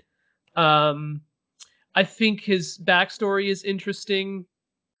kid. Um, I think his backstory is interesting.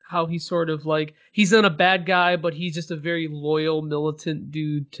 How he's sort of like he's not a bad guy, but he's just a very loyal militant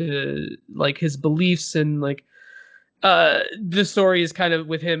dude to like his beliefs and like the story is kind of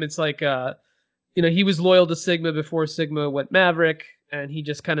with him. It's like he was loyal to Sigma before Sigma went Maverick, and he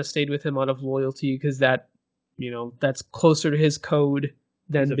just kind of stayed with him out of loyalty because that's closer to his code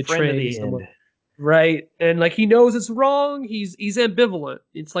He's than a friend to betraying the someone. end. Right. And like he knows it's wrong. He's ambivalent.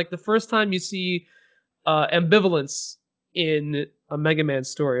 It's like the first time you see ambivalence in a Mega Man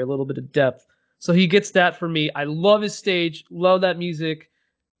story, a little bit of depth. So he gets that for me. I love his stage, love that music.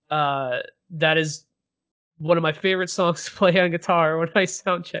 That is one of my favorite songs to play on guitar when I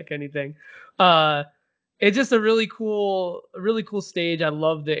sound check anything. Uh, it's just a really cool stage. I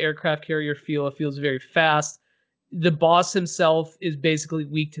love the aircraft carrier feel. It feels very fast. The boss himself is basically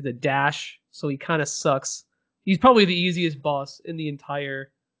weak to the dash, so he kind of sucks. He's probably the easiest boss in the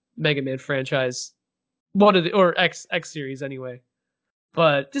entire Mega Man franchise, one of the or X series anyway.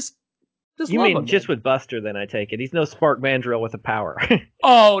 But just You love mean him, just man. with Buster? Then I take it he's no Spark Mandrill with a power.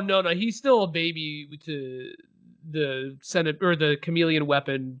 Oh no, he's still a baby to the Senate or the chameleon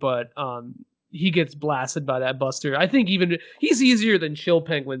weapon, but he gets blasted by that Buster. I think even he's easier than Chill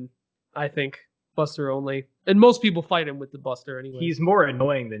Penguin. I think Buster only, and most people fight him with the Buster anyway. He's more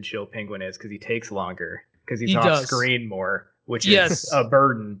annoying than Chill Penguin is because he takes longer because he's He off does. screen more, which is Yes, a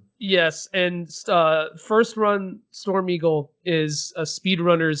burden. yes, and first run Storm Eagle is a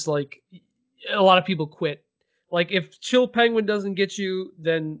speedrunner's like a lot of people quit. Like if Chill Penguin doesn't get you,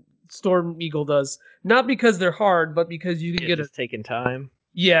 then Storm Eagle does. Not because they're hard, but because you can Yeah, get a just taking time.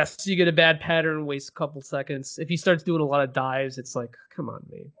 yes, you get a bad pattern and waste a couple seconds. If he starts doing a lot of dives, it's like, come on,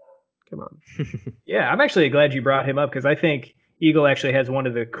 man, come on. Yeah, I'm actually glad you brought him up because I think Eagle actually has one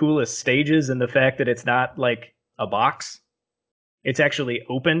of the coolest stages in the fact that it's not like a box. It's actually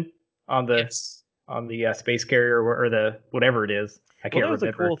open on the Yes. space carrier or the whatever it is. I Well, can't that was a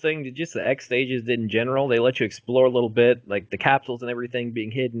remember. cool thing that just the X stages did in general. They let you explore a little bit, like the capsules and everything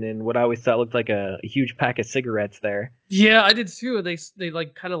being hidden in what I always thought looked like a huge pack of cigarettes there. Yeah, I did too. They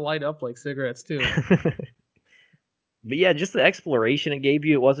like kind of light up like cigarettes too. But yeah, just the exploration it gave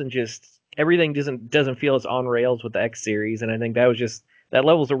you, it wasn't just everything doesn't feel as on rails with the X series, and I think that was just that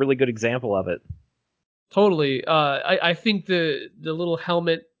level's a really good example of it. Totally. I think the little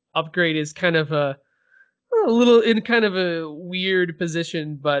helmet upgrade is kind of a little in kind of a weird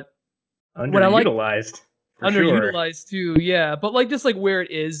position, but what I like Underutilized for sure. underutilized too. Yeah, but like just like where it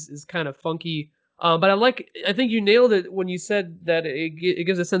is kind of funky. But I think you nailed it when you said that it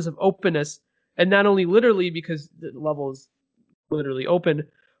gives a sense of openness, and not only literally because the level is literally open,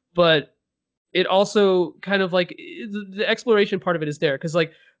 but it also kind of like the exploration part of it is there because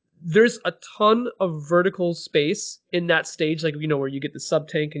like there's a ton of vertical space in that stage, like where you get the sub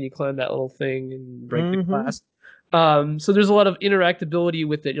tank and you climb that little thing and break the Mm-hmm. glass. So there's a lot of interactability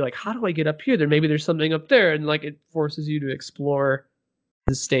with it. You're like, how do I get up here? Maybe there's something up there, and like it forces you to explore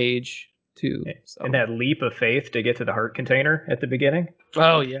the stage too. And So, that leap of faith to get to the heart container at the beginning.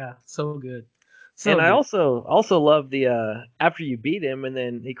 oh yeah, so good, And so I good. also love the after you beat him and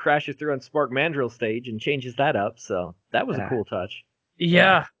then he crashes through on Spark Mandrill stage and changes that up. So that was a Ah, cool touch.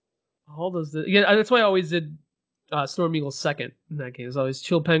 yeah. Yeah, all those. Yeah, that's why I always did Storm Eagle second in that game. It's always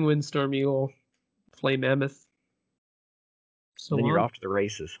Chill Penguin, Storm Eagle, Flame Mammoth, so Then you're on. off to the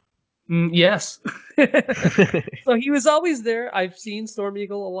races. Yes. So he was always there. I've seen Storm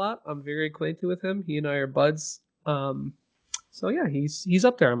Eagle a lot. I'm very acquainted with him. He and I are buds. So yeah, he's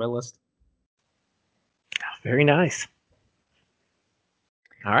up there on my list. Very nice.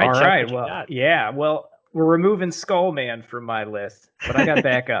 All right, All Chuck, right. what you Well, got? yeah. Well, we're removing Skullman from my list, but I got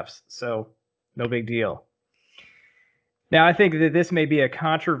backups, so no big deal. Now, I think that this may be a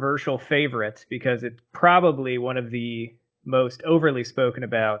controversial favorite because it's probably one of the most overly spoken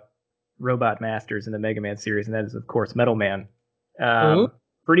about robot masters in the Mega Man series, and that is, of course, Metal Man. Oh.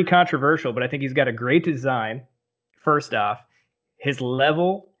 Pretty controversial, but I think he's got a great design. First off, his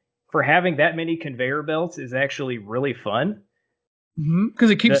level for having that many conveyor belts is actually really fun. Because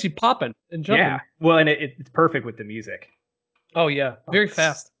it The keeps you popping and Yeah, jumping. well, and it's perfect with the music. Oh yeah, very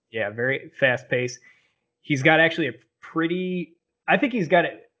fast. Yeah, very fast pace. He's got actually a pretty. I think he's got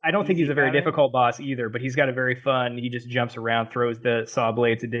it. I don't think he's Easy a very pattern. difficult boss either, but he's got a very fun. He just jumps around, throws the saw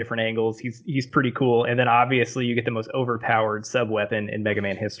blades at different angles. He's pretty cool. And then obviously you get the most overpowered sub weapon in Mega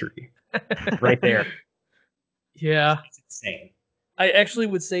Man history, right there. Yeah, It's insane. I actually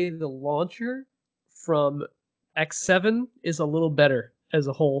would say the launcher from X7 is a little better as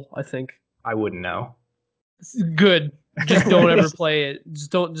a whole. I think. I wouldn't know. It's good. Just don't ever play it.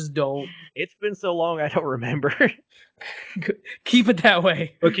 Just don't. Just don't. It's been so long I don't remember. Keep it that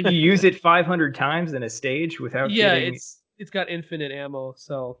way. But can you use it 500 times in a stage without Yeah, getting? it's got infinite ammo,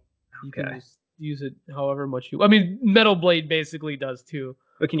 so you can Okay. just use it however much you. I mean, Metal Blade basically does too.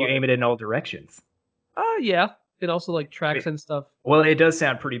 But can you But aim it in all directions? yeah, it also like tracks and stuff. Well, it does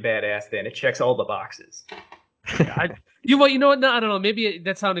sound pretty badass. Then it checks all the boxes. Yeah, you know what? No, I don't know. Maybe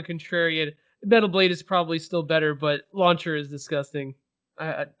that sounded contrarian. Metal Blade is probably still better, but launcher is disgusting.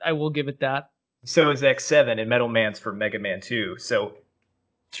 I will give it that. So is X7, and Metal Man's from Mega Man 2. So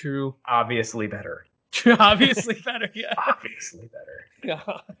True. obviously better. True. Obviously better. Yeah. Obviously better.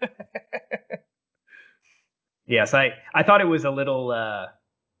 Yeah. Yes, I thought it was a little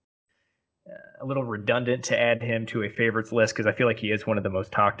redundant to add him to a favorites list because I feel like he is one of the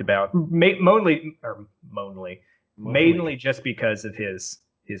most talked about, mainly just because of his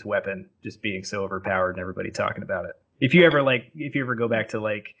weapon just being so overpowered and everybody talking about it. If you ever go back to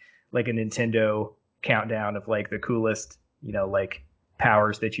like a Nintendo countdown of like the coolest, like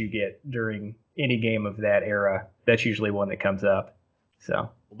powers that you get during any game of that era, that's usually one that comes up. So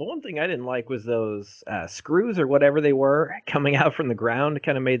The one thing I didn't like was those screws or whatever they were coming out from the ground.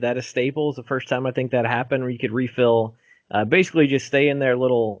 Kind of made that a staple. It's the first time I think that happened, where you could refill, basically just stay in there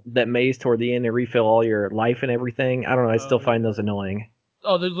that maze toward the end and refill all your life and everything. I don't know. I still find those annoying.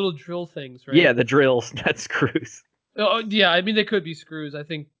 Oh, they're little drill things, right? Yeah, the drills, not screws. Oh, yeah. I mean, they could be screws. I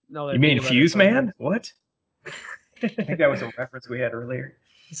think. No, you mean Fuse Man? What? I think that was a reference we had earlier.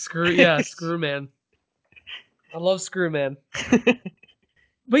 Screw Man. I love Screw Man.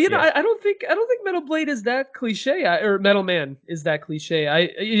 But Yes. I don't think Metal Blade is that cliche, or Metal Man is that cliche.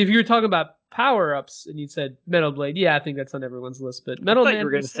 If you were talking about power ups and you said Metal Blade, yeah, I think that's on everyone's list. But I Metal thought Man, you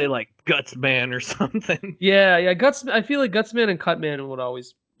were going to say like Guts Man or something. yeah, Guts. I feel like Gutsman and Cutman would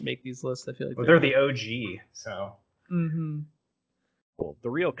always make these lists. I feel like they're the OG, so. Mm-hmm. Well, the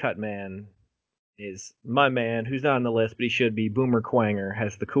real Cut Man is my man, who's not on the list, but he should be. Boomer Quanger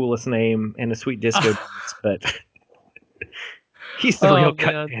has the coolest name and a sweet disco dance, but he's the real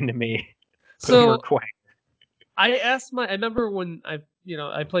Cut Man to me. Boomer So Quanger. I remember when I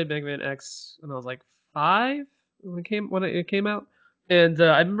played Mega Man X when I was like 5 when it came out, and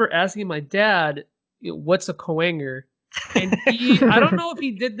I remember asking my dad, what's a Coanger, and I don't know if he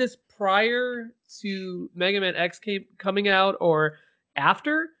did this prior to Mega Man X coming out or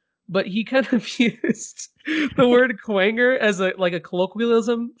after, but he kind of used the word Coanger as a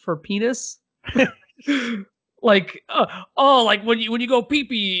colloquialism for penis. Like like when you go pee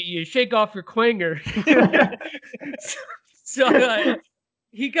pee, you shake off your quanger. so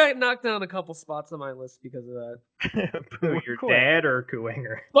he got knocked down a couple spots on my list because of that. Who, your dad or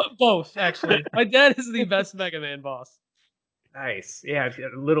Kuwanger? But both, actually. My dad is the best Mega Man boss. Nice. Yeah,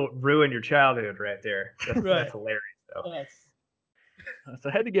 a little ruin your childhood right there. That's hilarious, though. Yes. So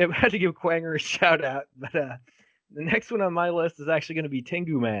I had to give Quanger a shout out, but the next one on my list is actually going to be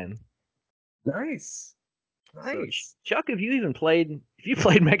Tengu Man. Nice. So Chuck, if you played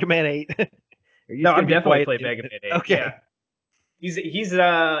Mega Man 8, no, I've definitely played Mega Man 8. Okay. Yeah.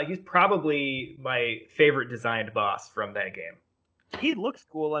 He's probably my favorite designed boss from that game. He looks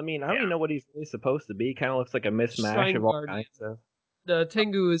cool. I mean, I don't even know what he's really supposed to be. Kind of looks like a mismatch of all kinds of. The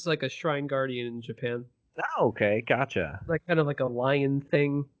Tengu is like a shrine guardian in Japan. Oh, okay, gotcha. Like kind of like a lion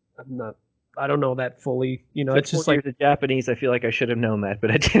thing. I don't know that fully. It's just like the Japanese. I feel like I should have known that,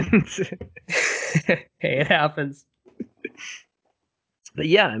 but I didn't. Hey, it happens. But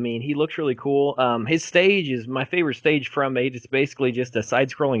yeah, I mean, he looks really cool. His stage is my favorite stage from 8. It's basically just a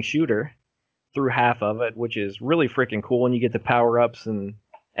side-scrolling shooter through half of it, which is really freaking cool. And you get the power-ups, and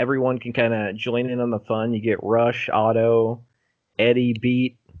everyone can kind of join in on the fun. You get Rush, Otto, Eddie,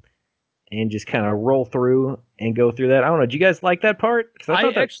 Beat, and just kind of roll through and go through that. I don't know. Do you guys like that part? I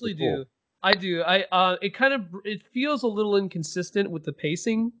actually do. I do. It feels a little inconsistent with the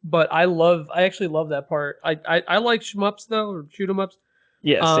pacing, but I actually love that part. I like shmups though, or shoot 'em ups.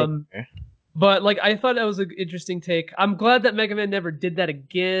 Yeah. But like I thought that was an interesting take. I'm glad that Mega Man never did that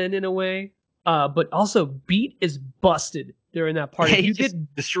again in a way. But also Beat is busted during that part. Yeah, he just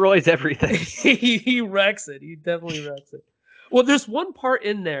destroys everything. He wrecks it. He definitely wrecks it. Well, there's one part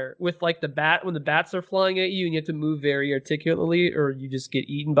in there with like when the bats are flying at you and you have to move very articulately or you just get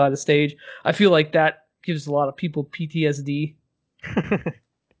eaten by the stage. I feel like that gives a lot of people PTSD.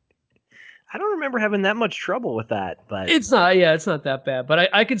 I don't remember having that much trouble with that, but it's not that bad.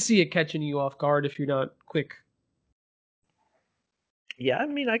 But I could see it catching you off guard if you're not quick. Yeah, I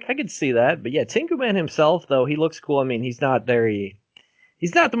mean, I could see that. But yeah, Tinkerman himself, though, he looks cool. I mean, he's not the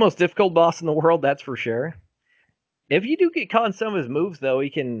most difficult boss in the world, that's for sure. If you do get caught in some of his moves, though, he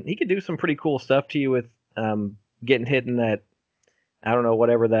can do some pretty cool stuff to you with getting hit in that, I don't know,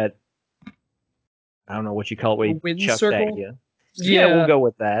 whatever that, I don't know what you call it, where he chucks at you. Yeah, we'll go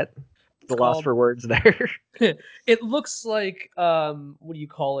with that. The loss for words there. It looks like what do you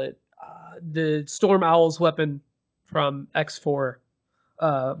call it? The Storm Owl's weapon from X4.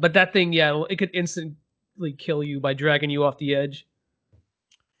 But that thing, yeah, it could instantly kill you by dragging you off the edge.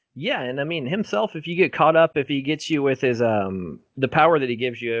 Yeah, and I mean himself, if you get caught up, if he gets you with his the power that he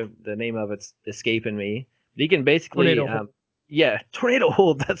gives you, the name of it's escaping me. He can basically Tornado hold. Yeah, tornado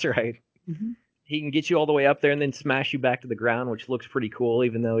hold, that's right. Mm-hmm. he can get you all the way up there and then smash you back to the ground, which looks pretty cool,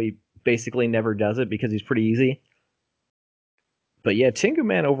 even though he basically never does it because he's pretty easy. But yeah, Tengu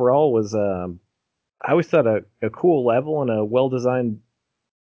Man overall was, I always thought a cool level and a well designed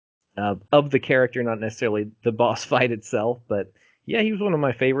of the character, not necessarily the boss fight itself. But yeah, he was one of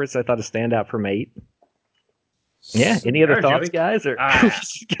my favorites. I thought a standout from 8. Yeah. Any other Alright, thoughts, Joey. guys? Or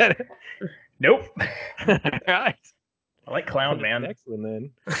Nope. all right. I like Clown The Man. next one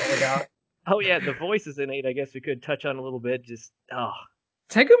then. That's all I got. Oh yeah, the voices in 8. I guess we could touch on a little bit. Just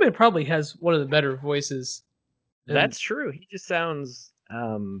Teguman probably has one of the better voices. And that's true. He just sounds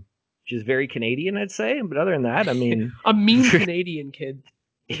just very Canadian, I'd say. But other than that, I mean, a mean Canadian kid,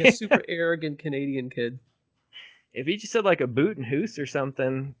 like a super arrogant Canadian kid. if he just said like a boot and hoose or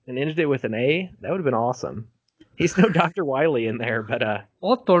something and ended it with an A, that would have been awesome. He's no Dr. Wiley in there, but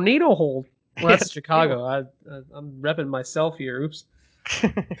Oh, tornado hold. Well, that's yeah, Chicago. I'm repping myself here. Oops.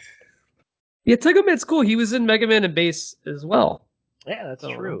 Yeah, Teguman's cool. He was in Mega Man and Bass as well. yeah, that's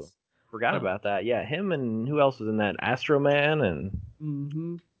So, true. Forgot uh, about that. Yeah, him and who else was in that? Astro Man and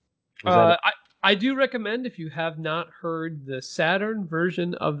Mm-hmm. was that I do recommend, if you have not heard, the Saturn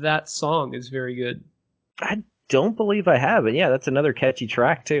version of that song is very good. I don't believe I have it. Yeah, that's another catchy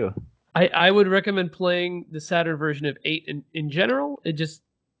track too. I would recommend playing the Saturn version of 8 in general. It just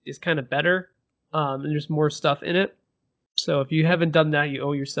is kind of better. And there's more stuff in it. So if you haven't done that, you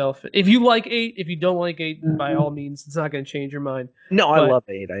owe yourself. If you like 8, if you don't like 8, by all means, it's not going to change your mind. No, I But love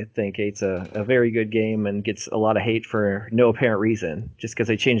 8. I think 8's a very good game and gets a lot of hate for no apparent reason, just because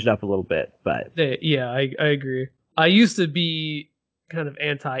they changed it up a little bit. But yeah, I agree. I used to be kind of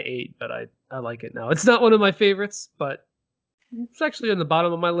anti 8, but I like it now. It's not one of my favorites, but it's actually on the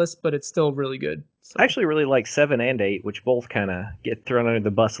bottom of my list, but it's still really good. So. I actually really like 7 and 8, which both kind of get thrown under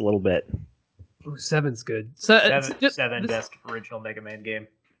the bus a little bit. Ooh, 7's good. So, Seven best original Mega Man game.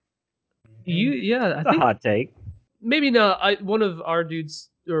 Yeah, I It's a think hot take. maybe not. One of our dudes,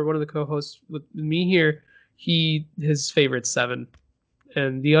 or one of the co-hosts with me here, his favorite 7,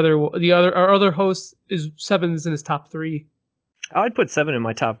 and our other host is 7's in his top 3. I'd put 7 in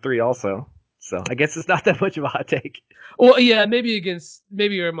my top 3 also. So I guess it's not that much of a hot take. Well, yeah, maybe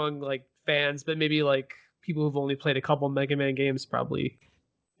among like fans, but maybe like people who've only played a couple Mega Man games probably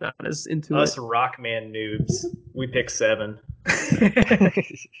not as into Us Rockman noobs, we pick 7.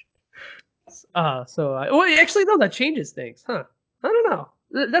 it. Well, actually, no, that changes things, huh? I don't know.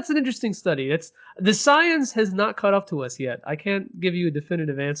 That's an interesting study. The science has not caught up to us yet. I can't give you a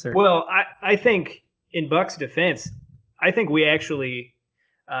definitive answer. Well, I think in Buck's defense, I think we actually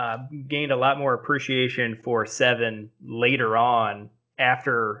gained a lot more appreciation for 7 later on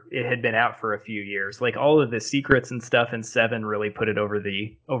after it had been out for a few years. Like all of the secrets and stuff in 7 really put it over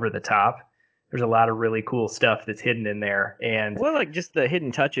the top. There's a lot of really cool stuff that's hidden in there, and Well, like just the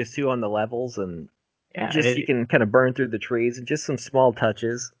hidden touches too on the levels, and yeah, just you can kind of burn through the trees and just some small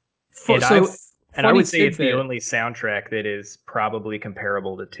touches. and I funny would say it's the tidbit. only soundtrack that is probably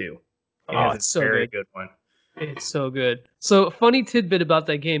comparable to 2. It Oh, has it's a so very good. good one. It's so good. So, funny tidbit about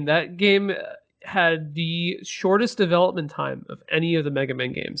that game. That game had the shortest development time of any of the Mega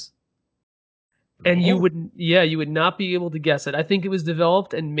Man games. And you would not be able to guess it. I think it was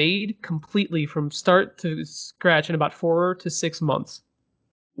developed and made completely from start to scratch in about 4 to 6 months,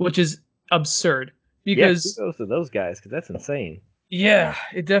 which is absurd. Yeah, Because kudos to those guys because that's insane. yeah,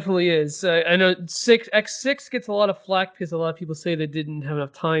 it definitely is. I know X6 gets a lot of flack because a lot of people say they didn't have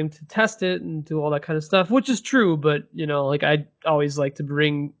enough time to test it and do all that kind of stuff, which is true. But like I always like to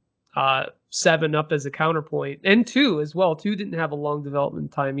bring 7 up as a counterpoint, and 2 as well. 2 didn't have a long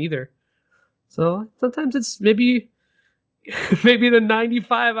development time either. So sometimes it's maybe the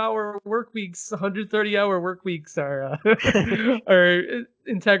 95-hour work weeks, 130-hour work weeks are are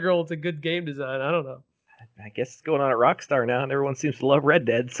integral to good game design. I don't know. I guess it's going on at Rockstar now, and everyone seems to love Red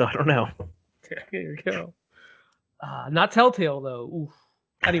Dead, so I don't know. There you go. Not Telltale though. Oof.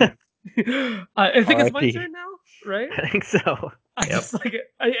 Anyway, I think it's my R.I.P.. turn now, right? I think so. I Yep. just like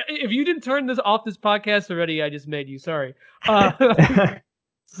if you didn't turn this podcast already, I just made you sorry.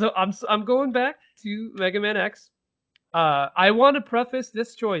 So I'm going back to Mega Man X. I want to preface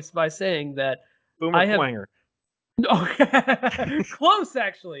this choice by saying that Boomer I have Quanger. close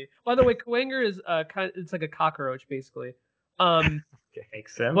actually. By the way, Quanger is it's like a cockroach basically. Okay,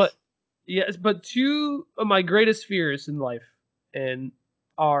 makes sense. But yes, but 2 of my greatest fears in life and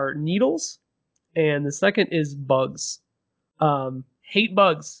are needles, and the second is bugs. Hate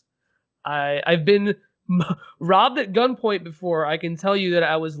bugs. I've been robbed at gunpoint before. I can tell you that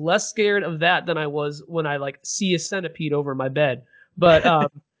I was less scared of that than I was when I like see a centipede over my bed. But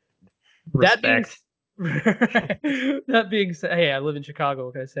that being Respect. That being said, hey, I live in Chicago.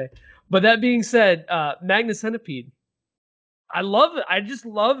 What can I say? But that being said, Magna Centipede. I love it. I just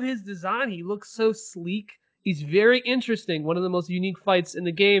love his design. He looks so sleek. He's very interesting. One of the most unique fights in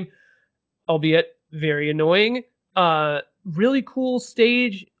the game, albeit very annoying. Really cool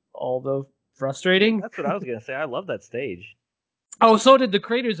stage, although frustrating. That's what I was gonna say. I love that stage. Oh, so did the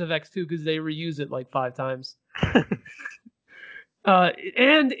creators of X2 because they reuse it like 5 times.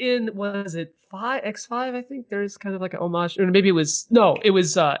 And in was it X5? I think there's kind of like an homage, or maybe it was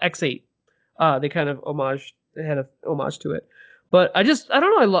X8. They kind of they had a homage to it. But I don't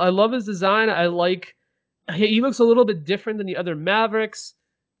know. I love his design. I like he looks a little bit different than the other Mavericks.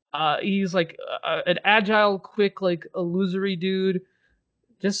 He's like an agile, quick, like illusory dude.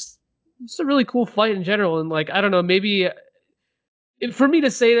 Just a really cool fight in general. And like I don't know, maybe for me to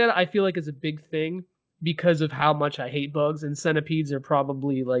say that, I feel like it's a big thing because of how much I hate bugs, and centipedes are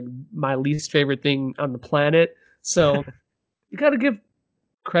probably like my least favorite thing on the planet. So you got to give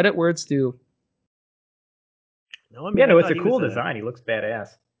credit where it's due. No, I Yeah, mean I no, it's thought a he was cool a design. He looks badass.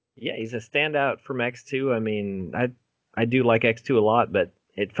 yeah, he's a standout from X2. I mean, I do like X2 a lot, but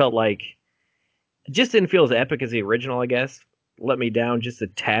it felt like it just didn't feel as epic as the original. I guess let me down just a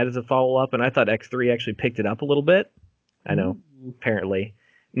tad as a follow up, and I thought X3 actually picked it up a little bit. I know, apparently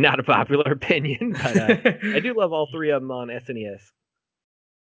not a popular opinion, but I do love all three of them on SNES.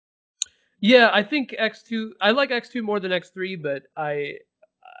 Yeah, I think X2. I like X2 more than X3, but I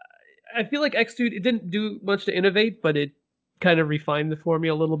feel like X2 it didn't do much to innovate, but it kind of refined the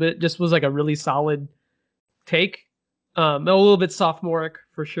formula a little bit. Just was like a really solid take. A little bit sophomoric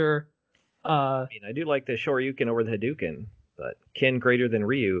for sure. I mean, I do like the Shoryuken over the Hadouken, but Ken greater than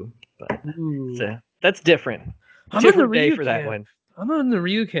Ryu. But that's different. I'm in the Different day Ryu for that camp. one. I'm in the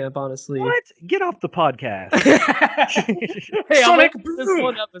Ryu camp, honestly. What? Get off the podcast. Hey, I'm Sonic only Boom! this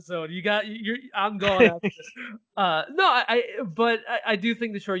one episode. I'm going after this. No, but I do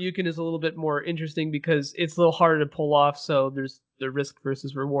think the Shoryuken is a little bit more interesting because it's a little harder to pull off. So there's the risk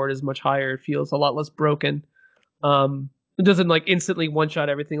versus reward is much higher. It feels a lot less broken. It doesn't like instantly one shot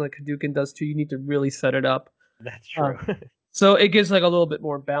everything like Hadouken does too. You need to really set it up. That's true. So it gives like a little bit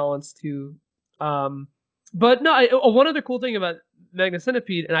more balance to. But no, one other cool thing about Magna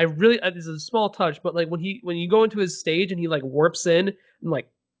Centipede, and I really this is a small touch, but like when you go into his stage and he like warps in and like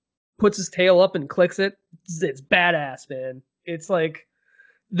puts his tail up and clicks it, it's badass, man. It's like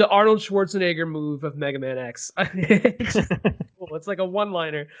the Arnold Schwarzenegger move of Mega Man X. It's just cool. It's like a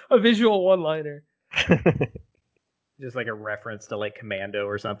one-liner, a visual one-liner. Just like a reference to like Commando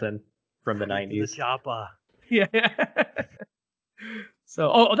or something from the The 90s. chopper. Yeah.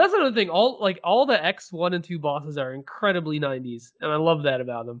 So, that's another thing. All the X1 and 2 bosses are incredibly 90s, and I love that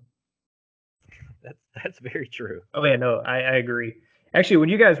about them. That's very true. Oh yeah, no, I agree. Actually, when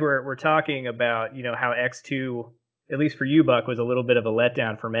you guys were talking about how X2, at least for you, Buck, was a little bit of a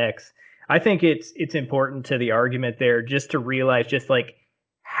letdown from X, I think it's important to the argument there just to realize just like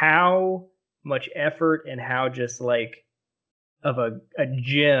how much effort and how just like of a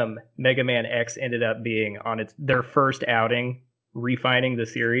gem Mega Man X ended up being on their first outing, refining the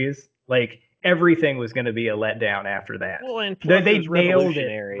series. Like everything was going to be a letdown after that. Well, and They, plus it they was nailed it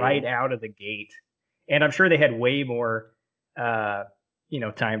revolutionary. right out of the gate, and I'm sure they had way more,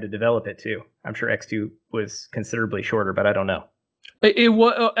 time to develop it too. I'm sure X2 was considerably shorter, but I don't know. It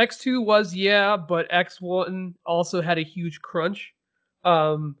was X2 was, yeah, but X1 also had a huge crunch.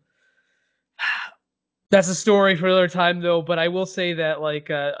 Um, That's a story for another time, though. But I will say that like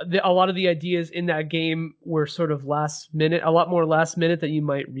a lot of the ideas in that game were sort of last minute, a lot more last minute than you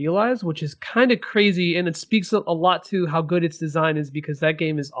might realize, which is kind of crazy, and it speaks a lot to how good its design is because that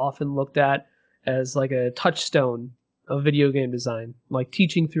game is often looked at as like a touchstone of video game design, like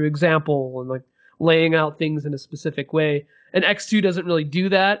teaching through example and like laying out things in a specific way. And X2 doesn't really do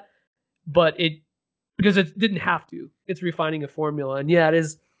that, but it because it didn't have to. It's refining a formula, and yeah, it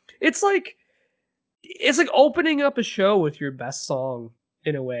is. It's like opening up a show with your best song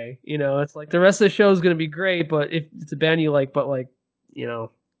in a way. It's like the rest of the show is going to be great, but if it's a band you like, but like, you kind of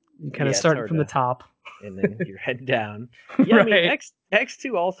Yeah, it's start hard from the to, top. and then you're head down. Yeah, I mean Right.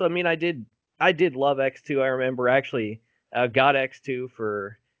 X2 also. I mean, I did love X2. I remember actually got X2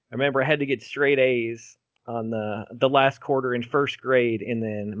 for. I remember I had to get straight A's on the last quarter in first grade, and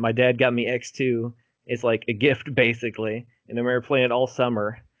then my dad got me X2. It's like a gift basically, and I remember playing it all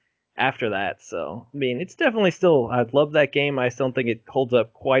summer after that. So I mean, it's definitely still. I love that game. I still don't think it holds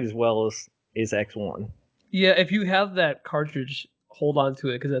up quite as well as X1. Yeah, if you have that cartridge, hold on to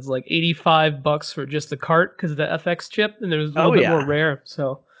it because it's like $85 for just the cart because of the FX chip, and there's a little Oh bit more yeah. rare.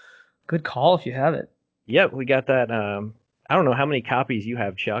 So good call if you have it. Yep, we got that. I don't know how many copies you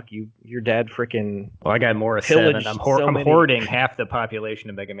have, Chuck. Your dad freaking Well, I got more of pillaged 7. I'm many. hoarding half the population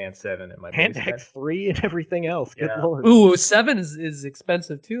of Mega Man 7 in my And basement. X3 and everything else. Good Yeah. lord. Ooh, 7 is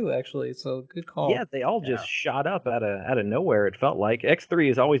expensive too, actually. So good call. Yeah, they all just shot up out of nowhere. It felt like X3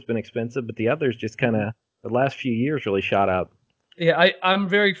 has always been expensive, but the others just kind of the last few years really shot up. Yeah, I'm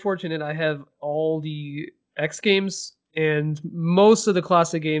very fortunate. I have all the X games and most of the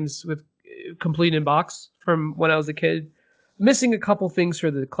classic games with complete in box from when I was a kid. Missing a couple things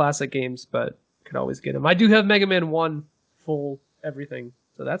for the classic games, but could always get them. I do have Mega Man 1 full everything,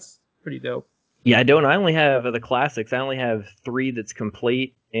 so that's pretty dope. Yeah, I don't. I only have the classics. I only have 3 that's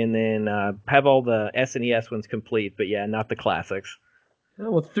complete, and then have all the SNES ones complete. But yeah, not the classics. Oh,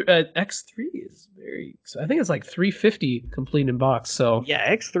 well, X3 is very. I think it's like 350 complete in box. So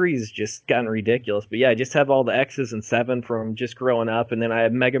Yeah, X3 has just gotten ridiculous. But yeah, I just have all the X's and 7 from just growing up, and then I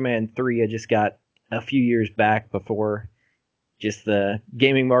have Mega Man 3. I just got a few years back before just the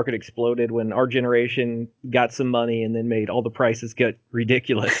gaming market exploded when our generation got some money and then made all the prices get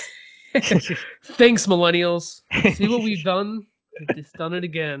ridiculous. thanks, millennials. See what we've done? We've just done it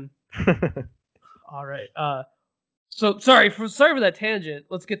again. All right. So sorry for that tangent.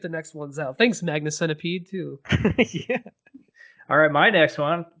 Let's get the next ones out. Thanks, Magnus Centipede too. Yeah. All right, my next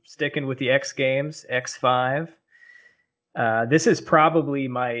one, sticking with the X games, X5. This is probably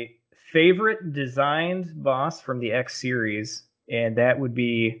my favorite designed boss from the X series, and that would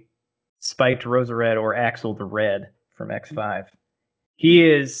be Spiked Rosared or Axel the Red from X5. He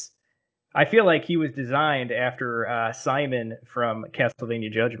is, I feel like he was designed after Simon from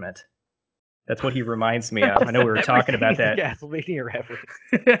Castlevania Judgment. That's what he reminds me of. I know we were talking about that. Castlevania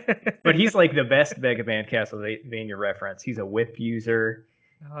reference. But he's like the best Mega Man Castlevania reference. He's a whip user.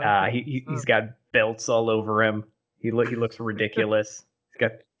 He's got belts all over him. He looks ridiculous. He's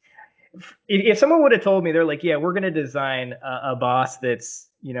got. If someone would have told me, they're like, yeah, we're gonna design a boss that's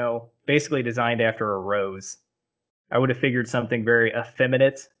basically designed after a rose, I would have figured something very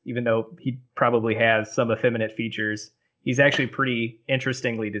effeminate, even though he probably has some effeminate features. He's actually pretty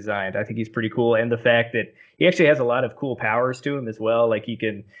interestingly designed. I think he's pretty cool, and the fact that he actually has a lot of cool powers to him as well. Like he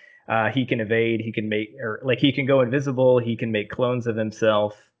can evade, he can make, or like he can go invisible, he can make clones of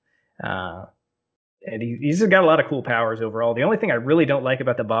himself, uh, and he's just got a lot of cool powers overall. The only thing I really don't like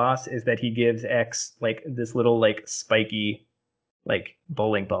about the boss is that he gives X like this little like spiky like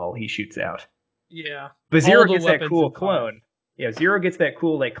bowling ball he shoots out. Yeah. But Zero gets that cool clone. Yeah, Zero gets that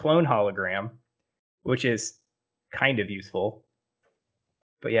cool like clone hologram, which is kind of useful.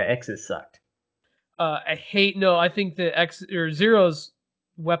 But yeah, X's sucked. I think the X or Zero's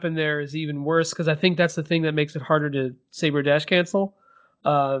weapon there is even worse because I think that's the thing that makes it harder to saber dash cancel.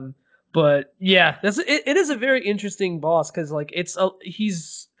 But yeah, it is a very interesting boss because like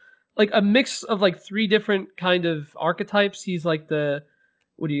he's like a mix of like 3 different kind of archetypes. He's like the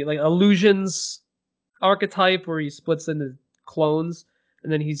illusions archetype where he splits into clones,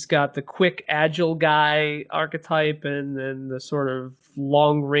 and then he's got the quick agile guy archetype, and then the sort of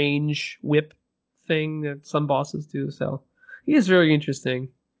long range whip thing that some bosses do. So he is very interesting.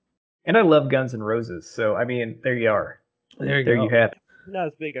 And I love Guns N' Roses, so I mean, there you are. There you there go. you have it. Not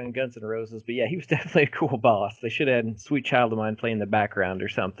as big on Guns N' Roses, but yeah, he was definitely a cool boss. They should have had Sweet Child of Mine play in the background or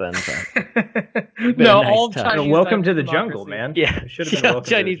something. But No, nice all touch. Chinese Welcome to the democracy. jungle, man. Yeah, It should have been Welcome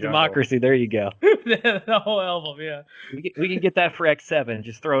Chinese to the Jungle. democracy. There you go. The whole album, yeah. We can get that for X7.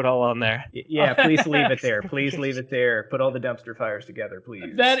 Just throw it all on there. Yeah, please leave it there. Please leave it there. Put all the dumpster fires together,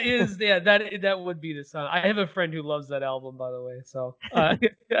 please. That is, yeah, that would be the song. I have a friend who loves that album, by the way. So I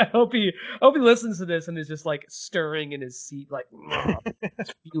hope he listens to this and is just like stirring in his seat, like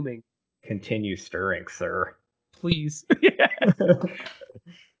fuming. Continue stirring, sir. Please.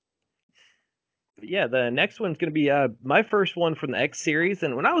 Yeah, the next one's going to be my first one from the X series.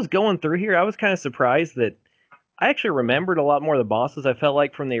 And when I was going through here, I was kind of surprised that I actually remembered a lot more of the bosses I felt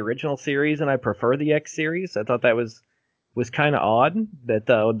like from the original series, and I prefer the X series. I thought that was kind of odd. That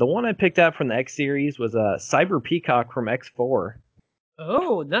the one I picked out from the X series was Cyber Peacock from X4.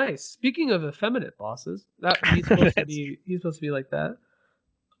 Oh, nice. Speaking of effeminate bosses, that he's supposed to be like that.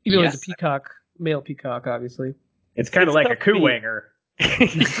 Even though he's a peacock, male peacock, obviously. It's kind of like a Kuwanger.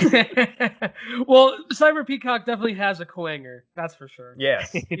 Well, Cyber Peacock definitely has a Coanger, that's for sure.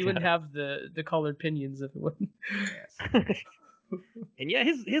 Yes. He wouldn't have the colored pinions if it wouldn't. Yes. And yeah,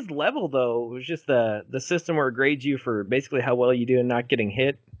 his level though was just the system where it grades you for basically how well you do and not getting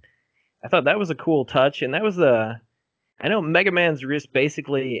hit. I thought that was a cool touch, and that was I know Mega Man's just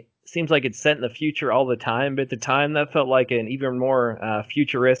basically seems like it's set in the future all the time, but at the time that felt like an even more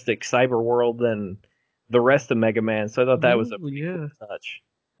futuristic cyber world than the rest of Mega Man. So I thought that was a pretty cool touch.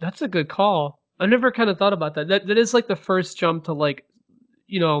 That's a good call. I never kind of thought about that. That is like the first jump to like,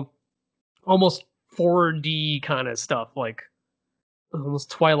 almost 4D kind of stuff, like almost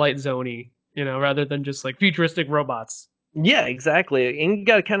Twilight Zoney, rather than just like futuristic robots. Yeah, exactly. And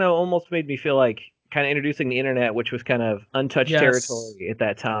got kind of almost made me feel like kind of introducing the internet, which was kind of untouched Yes. territory at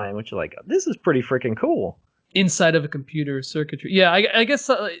that time, which is like, this is pretty freaking cool. Inside of a computer circuitry. Yeah, I guess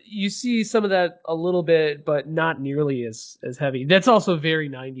you see some of that a little bit, but not nearly as heavy. That's also very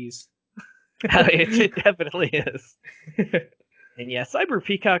 90s. It definitely is. And yeah, Cyber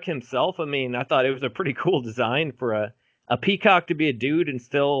Peacock himself, I mean, I thought it was a pretty cool design for a peacock to be a dude and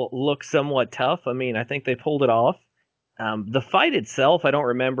still look somewhat tough. I mean, I think they pulled it off. The fight itself, I don't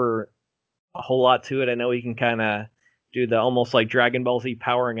remember a whole lot to it. I know he can kind of do the almost like Dragon Ball Z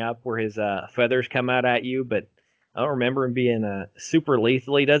powering up where his feathers come out at you, but I don't remember him being super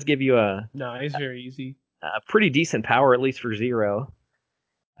lethal. He does give you No, it's very easy. a pretty decent power, at least for Zero.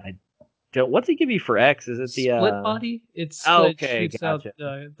 I don't. What's he give you for X? Is it the? Split body. Oh, It okay, shoots out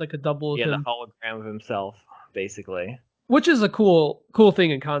gotcha. like a double of Yeah, the him, hologram of himself, basically. which is a cool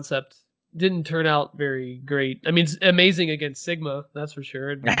thing in concept. Didn't turn out very great. I mean, it's amazing against Sigma, that's for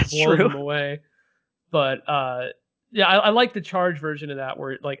sure. It That's blows true. them away. But yeah, I like the charge version of that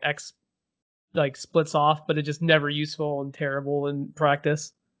where like X like splits off, but it's just never useful and terrible in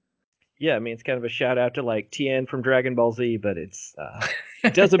practice. Yeah, I mean it's kind of a shout out to like Tien from Dragon Ball Z, but it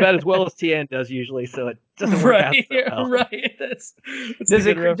does about as well as Tien does usually, so it doesn't work out Right, so well. right. That's a Does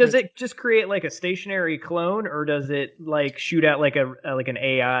good it does reference. it just create like a stationary clone, or does it like shoot out like like an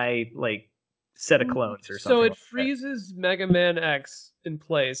AI like set of clones or So something it like that? freezes Mega Man X in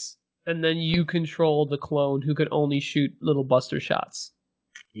place, and then you control the clone who could only shoot little buster shots.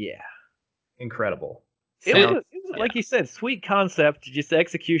 Yeah. Incredible. It Sounds was, like you said, sweet concept, just the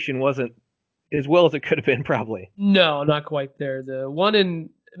execution wasn't as well as it could have been probably. No, not quite there. The one in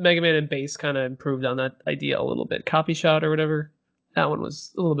Mega Man and Base kind of improved on that idea a little bit. Copy shot or whatever. That one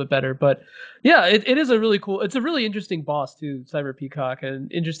was a little bit better. But yeah, it is a really cool, it's a really interesting boss too, Cyber Peacock.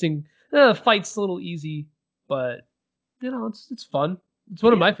 And interesting, fight's a little easy, but it's fun. It's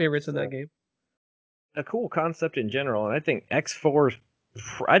one of Yeah, my favorites it's in that game. a cool concept in general, and I think X4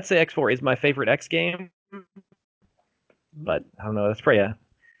 I'd say X4 is my favorite X game, but I don't know, that's probably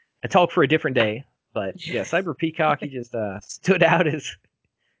a talk for a different day. But yeah, Cyber Peacock, he just stood out as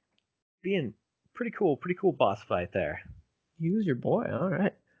being pretty cool boss fight there. He was your boy. All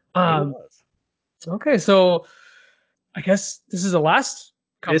right. He Um, was. okay, so I guess this is the last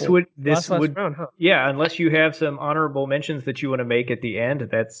this couple, would this last would round, huh? yeah, unless you have some honorable mentions that you want to make at the end,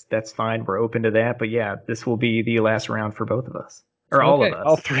 that's fine. We're open to that. But yeah, this will be the last round for both of us. Or all of Okay.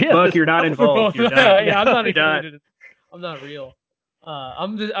 All us. three of Buck, us. you're not For involved. both. You're done. Yeah, I'm not You're done. included. I'm not real.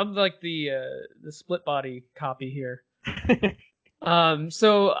 I'm like the split body copy here.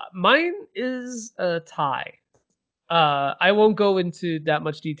 So mine is a tie. I won't go into that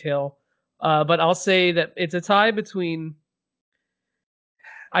much detail. But I'll say that it's a tie between.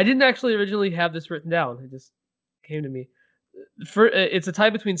 I didn't actually originally have this written down. It just came to me. It's a tie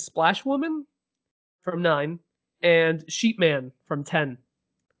between Splash Woman from 9 and Sheepman from 10.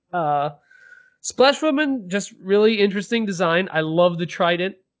 Uh, Splash Woman, just really interesting design. I love the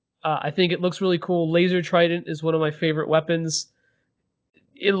trident. I think it looks really cool. Laser trident is one of my favorite weapons.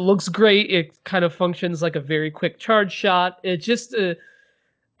 It looks great. It kind of functions like a very quick charge shot. It just,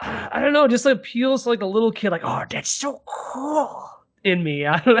 I don't know, just appeals to like a little kid. Like, oh, that's so cool in me.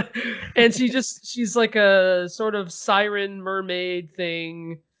 I don't know. And she's like a sort of siren mermaid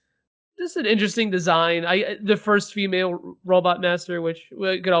thing. Just an interesting design. The first female robot master, which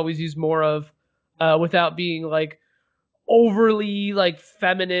we could always use more of, without being like overly like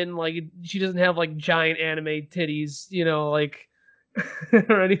feminine. Like she doesn't have like giant anime titties, like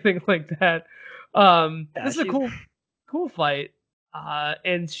or anything like that. Yeah, This is a she's cool fight.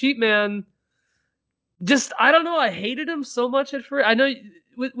 And Sheepman, just I don't know. I hated him so much at first. I know.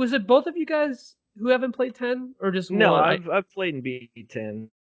 Was it both of you guys who haven't played 10 or just no. one? I've played in B10.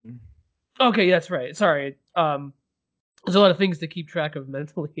 Okay, that's right. Sorry. There's a lot of things to keep track of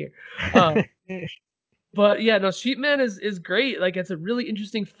mentally here. Uh, but yeah, no, Sheepman is great. Like it's a really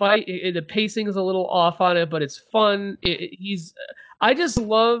interesting fight. The pacing is a little off on it, but it's fun. I just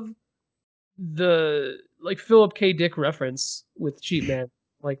love the like Philip K. Dick reference with Sheepman.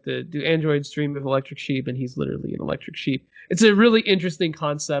 Like the do androids dream of electric sheep, and he's literally an electric sheep. It's a really interesting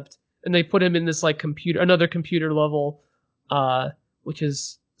concept, and they put him in this like another computer level, which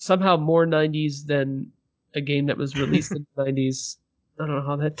is somehow more '90s than a game that was released in the '90s. I don't know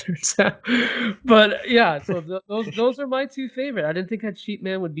how that turns out, but yeah. So those are my two favorite. I didn't think that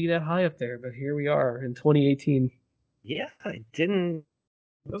Sheepman would be that high up there, but here we are in 2018. Yeah, I didn't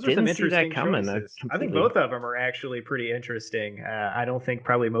Those are some Didn't see that interesting coming. choices. I think Completely. both of them are actually pretty interesting. I don't think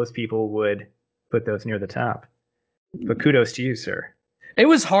probably most people would put those near the top. But kudos to you, sir. It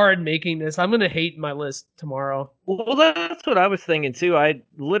was hard making this. I'm gonna hate my list tomorrow. Well, that's what I was thinking too. I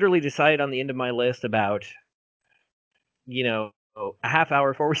literally decided on the end of my list about, a half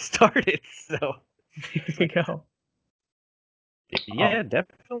hour before we started. So, Here you go. yeah,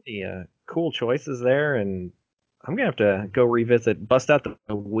 definitely cool choices there. And I'm going to have to go bust out the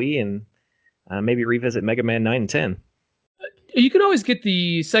Wii and maybe revisit Mega Man 9 and 10. You can always get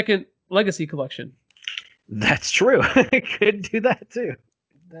the second Legacy Collection. That's true. I could do that too.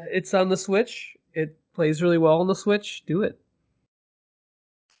 It's on the Switch. It plays really well on the Switch. Do it.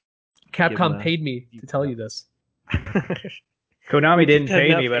 Capcom paid me to tell you this. Konami didn't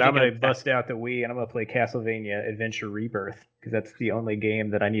pay me, but I'm going going to bust out the Wii and I'm going to play Castlevania Adventure Rebirth because that's the only game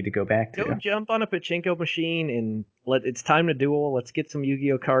that I need to go back to. Go jump on a pachinko machine and it's time to duel. Let's get some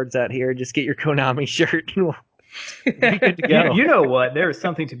Yu-Gi-Oh cards out here. Just get your Konami shirt and we'll be good to go. You know what? There is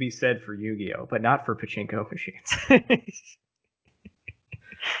something to be said for Yu-Gi-Oh, but not for pachinko machines.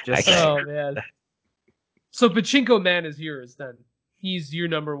 Just oh man. So Pachinko Man is yours then. He's your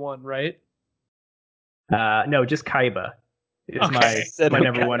number one, right? No, just Kaiba is Okay. my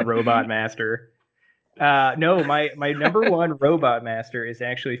number one robot master. No, my number one robot master is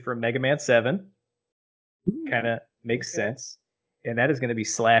actually from Mega Man 7. Kind of makes sense. And that is going to be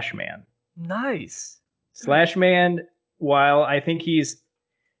Slash Man. Nice. Slash Man, while I think he's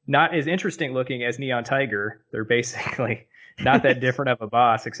not as interesting looking as Neon Tiger, they're basically not that different of a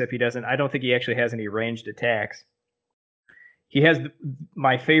boss, except I don't think he actually has any ranged attacks. He has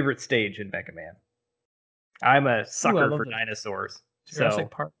my favorite stage in Mega Man. I'm a sucker for dinosaurs. Jurassic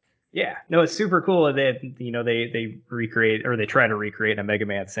Park. Yeah, no, it's super cool that they recreate or they try to recreate in a Mega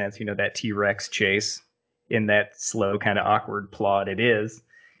Man sense. That T-Rex chase in that slow kind of awkward plot it is,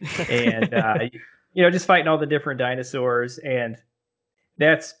 and just fighting all the different dinosaurs, and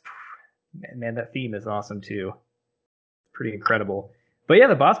that theme is awesome too. Pretty incredible. But yeah,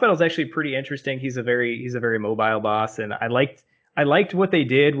 the boss battle is actually pretty interesting. He's a very mobile boss, and I liked what they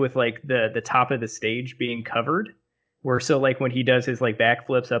did with like the top of the stage being covered. Where so like when he does his like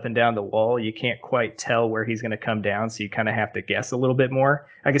backflips up and down the wall, you can't quite tell where he's going to come down, so you kind of have to guess a little bit more.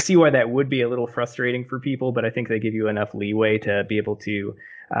 I can see why that would be a little frustrating for people, but I think they give you enough leeway to be able to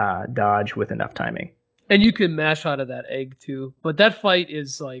dodge with enough timing. And you can mash out of that egg too. But that fight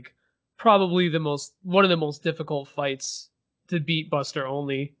is like probably one of the most difficult fights to beat Buster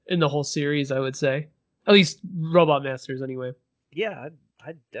Only in the whole series, I would say. At least Robot Masters anyway. Yeah,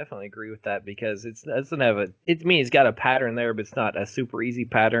 I definitely agree with that because it doesn't have it's me, it's got a pattern there, but it's not a super easy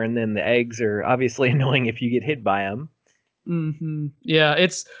pattern. Then the eggs are obviously annoying if you get hit by them. Mm-hmm. Yeah,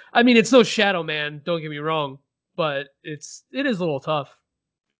 it's no Shadow Man, don't get me wrong, but it is a little tough.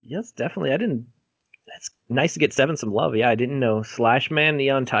 Yes, definitely. It's nice to get Seven some love. Yeah, I didn't know Slash Man,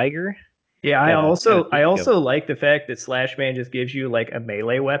 Neon Tiger. Yeah, I also like the fact that Slash Man just gives you like a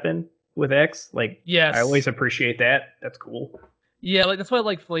melee weapon with X. Like, yes, I always appreciate that. That's cool. Yeah, like that's why I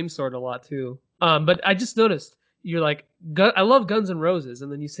like Flame Sword a lot too. But I just noticed you're like, I love Guns N' Roses,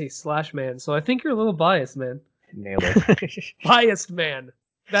 and then you say Slash Man, so I think you're a little biased, man. Nailed it. Biased man.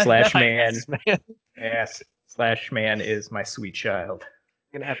 Slash Man. Yes, Slash Man is my sweet child.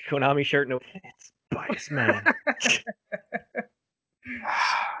 I'm gonna have a Konami shirt. No, it's Biased Man.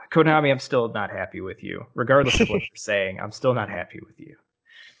 Konami, I'm still not happy with you. Regardless of what you're saying, I'm still not happy with you.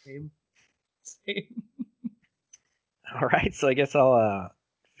 Same. All right, so I guess I'll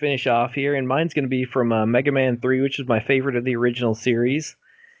finish off here, and mine's going to be from Mega Man 3, which is my favorite of the original series,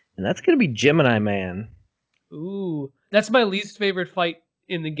 and that's going to be Gemini Man. Ooh, that's my least favorite fight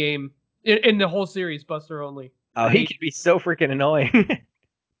in the game, in the whole series, Buster Only. Oh, he could be so freaking annoying.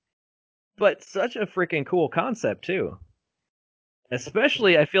 But such a freaking cool concept, too.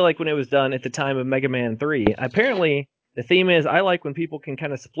 Especially, I feel like when it was done at the time of Mega Man 3. Apparently, the theme is, I like when people can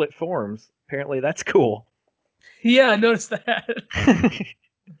kind of split forms. Apparently, that's cool. Yeah, I noticed that.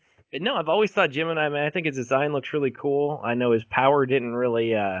 But no, I've always thought Gemini Man, I think his design looks really cool. I know his power didn't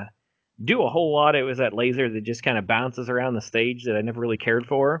really do a whole lot. It was that laser that just kind of bounces around the stage that I never really cared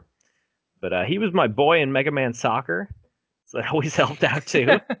for. But he was my boy in Mega Man Soccer, so that always helped out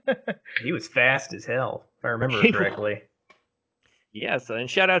too. He was fast as hell, if I remember correctly. Yes, and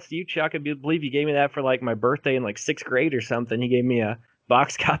shout outs to you, Chuck. I believe you gave me that for like my birthday in like 6th grade or something. You gave me a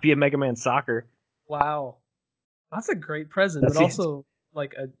box copy of Mega Man Soccer. Wow. That's a great present, but also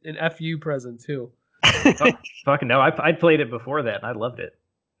like an FU present too. Fucking no, I played it before that and I loved it.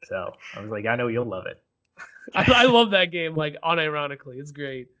 So I was like, I know you'll love it. I love that game, like unironically. It's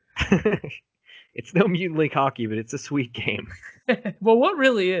great. It's no Mutant League Hockey, but it's a sweet game. Well, what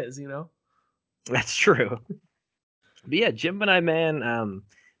really is, you know? That's true. But yeah, Gemini Man.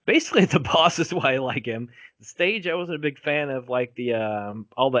 Basically, the boss is why I like him. The stage, I wasn't a big fan of, like the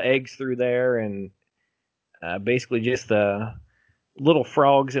all the eggs through there, and basically just the little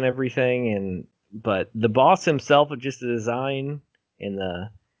frogs and everything. But the boss himself, just the design and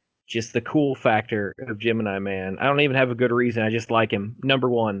the cool factor of Gemini Man. I don't even have a good reason. I just like him. Number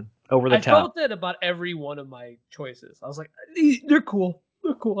one, over the I top. felt that about every one of my choices. I was like, they're cool.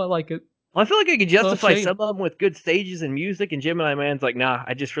 They're cool. I like it. Well, I feel like I could So justify shame. some of them with good stages and music, and Gemini Man's like, nah,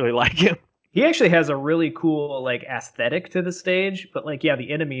 I just really like him. He actually has a really cool like aesthetic to the stage, but like yeah, the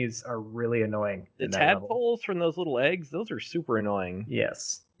enemies are really annoying The in that level. tadpoles from those little eggs, those are super annoying.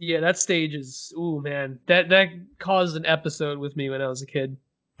 Yes. Yeah, that stage is ooh man. That caused an episode with me when I was a kid.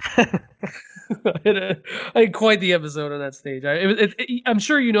 I had quite the episode on that stage. I'm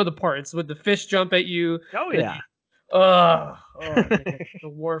sure you know the parts with the fish jump at you. Oh And then yeah, man, the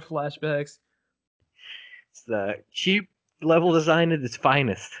war flashbacks. it's the cheap level design at its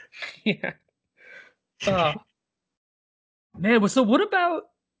finest. Yeah. Oh man. So what about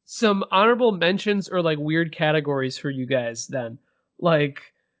some honorable mentions or like weird categories for you guys then? Like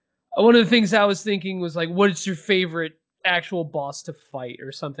one of the things I was thinking was like, what's your favorite actual boss to fight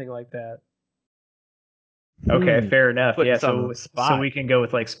or something like that? Okay, fair enough. Putting Yeah, some on so the so spot. we can go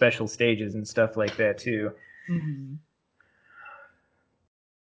with like special stages and stuff like that too. Mm-hmm.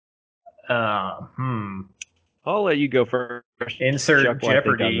 Hmm. I'll let you go first. Insert Chuck, what I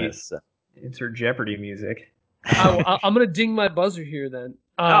think on Jeopardy. this. Insert Jeopardy music. I'm gonna ding my buzzer here then.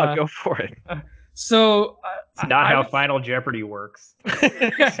 Oh, go for it. So It's not I how would Final Jeopardy works.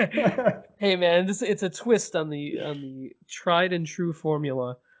 hey man, it's a twist on the tried and true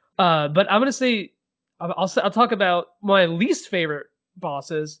formula. But I'm gonna say I'll talk about my least favorite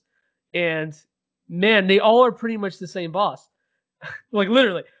bosses, and man, they all are pretty much the same boss. Like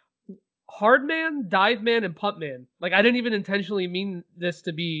literally, hard man, dive man, and pump man. Like I didn't even intentionally mean this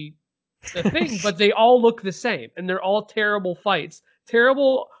to be a thing, but they all look the same, and they're all terrible fights,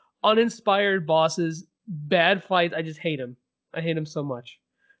 terrible, uninspired bosses, bad fights. I just hate them. I hate them so much.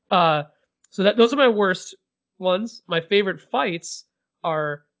 Uh, so that those are my worst ones. My favorite fights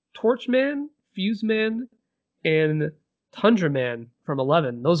are Torchman, Fuse Man, and Tundra Man from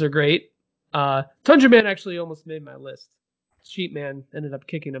 11. Those are great. Tundra Man actually almost made my list. Sheep Man ended up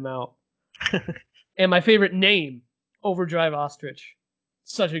kicking him out. And my favorite name, Overdrive Ostrich.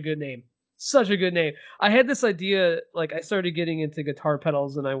 Such a good name. Such a good name. I had this idea, like I started getting into guitar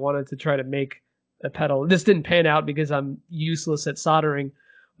pedals and I wanted to try to make a pedal. This didn't pan out because I'm useless at soldering,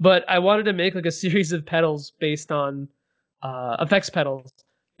 but I wanted to make like a series of pedals based on effects pedals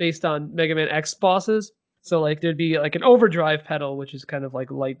based on Mega Man X bosses. So like there'd be like an overdrive pedal, which is kind of like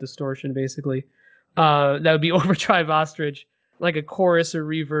light distortion basically. That would be overdrive ostrich. Like a chorus or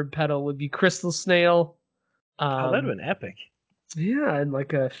reverb pedal would be crystal snail. Oh, that'd have Um, been epic. yeah, and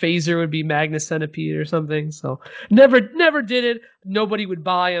like a phaser would be Magnus Centipede or something. So never did it. Nobody would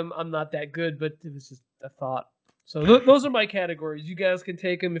buy them. I'm not that good, but it was just a thought. So those are my categories. You guys can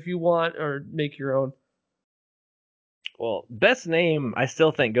take them if you want or make your own. Well, best name I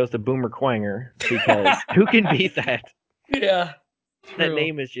still think goes to Boomer Quanger because who can beat that? Yeah, That true.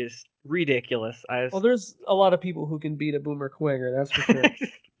 name is just ridiculous. Well, there's a lot of people who can beat a Boomer Quanger, that's for sure.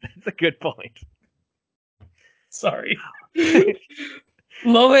 That's a good point. Sorry.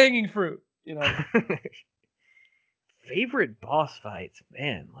 Low hanging fruit, you know. Favorite boss fights,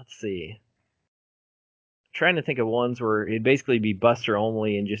 man. Let's see. Trying to think of ones where it'd basically be Buster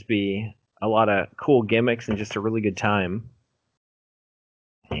only and just be a lot of cool gimmicks and just a really good time.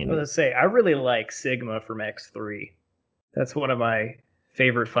 I was And gonna say I really like Sigma from X3. That's one of my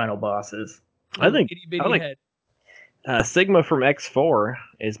favorite final bosses. I think Itty I bitty like head. Sigma from X4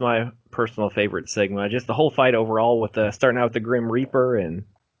 is my personal favorite Sigma. Just the whole fight overall with starting out with the Grim Reaper and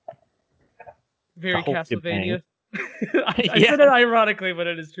the Very whole shebang. Castlevania. I Yeah. said it ironically, but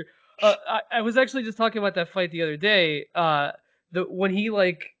it is true. I was actually just talking about that fight the other day. When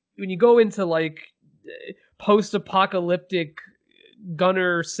you go into like post-apocalyptic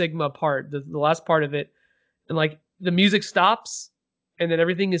Gunner Sigma part, the last part of it, and like the music stops, and then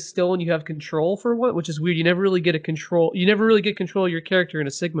everything is still, and you have control for what, which is weird. You never really get a control. You never really get control of your character in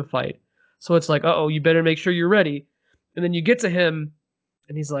a Sigma fight. So it's like, oh, you better make sure you're ready. And then you get to him,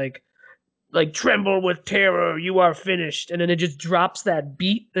 and he's like tremble with terror, you are finished, and then it just drops that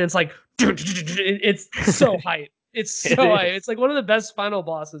beat, and it's like it's so hype. It's so It hype. is. It's like one of the best final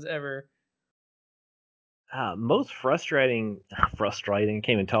bosses ever. Most frustrating, can't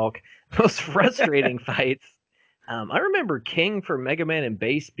even talk. Most frustrating fights. I remember King for Mega Man and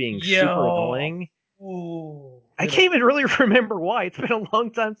Bass being super Yo. annoying. Ooh. I can't even really remember why. It's been a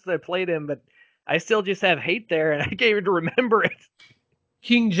long time since I played him, but I still just have hate there, and I can't even remember it.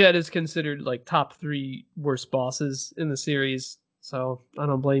 King Jet is considered like top 3 worst bosses in the series, so I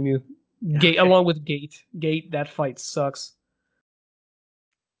don't blame you. Gate, along with Gate. Gate, that fight sucks.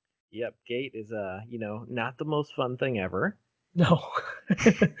 Yep, Gate is not the most fun thing ever. No.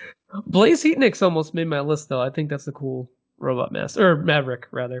 Blaze Heatnik's almost made my list though. I think that's a cool robot master or Maverick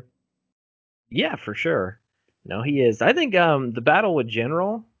rather. Yeah, for sure. No, he is. I think the battle with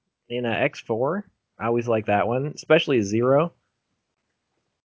General in X4, I always like that one, especially Zero.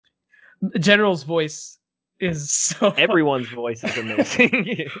 General's voice is so Everyone's voice is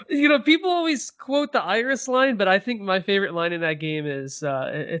amazing. people always quote the Iris line, but I think my favorite line in that game is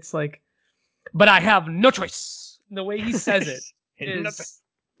it's like, "But I have no choice." The way he says it is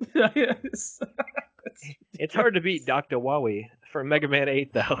It's hard to beat Dr. Wowie from Mega Man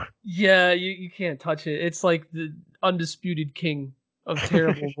 8 though. Yeah, you can't touch it. It's like the undisputed king of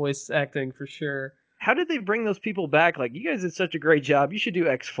terrible voice acting for sure. How did they bring those people back? Like, you guys did such a great job. You should do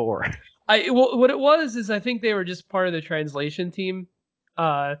X4. What it was is I think they were just part of the translation team,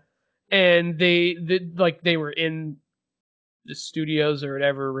 uh, and they were in the studios or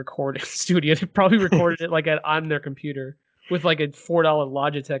whatever recording studio. They probably recorded it like on their computer with like a $4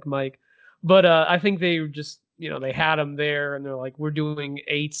 Logitech mic, but I think they just they had them there and they're like, we're doing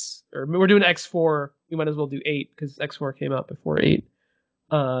 8s or we're doing X4. We might as well do 8 because X4 came out before 8.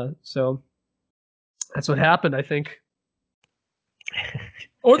 So that's what happened, I think.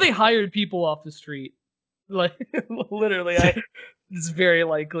 Or they hired people off the street. Like literally, it's very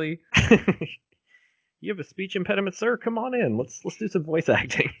likely. You have a speech impediment, sir? Come on in. Let's do some voice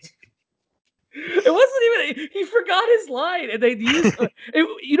acting. It wasn't even. He forgot his line, and they used.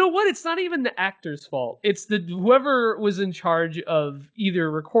 You know what? It's not even the actor's fault. It's the whoever was in charge of either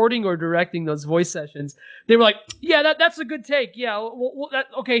recording or directing those voice sessions. They were like, "Yeah, that's a good take. Yeah,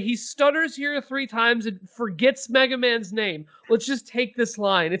 okay." He stutters here 3 times and forgets Mega Man's name. Let's just take this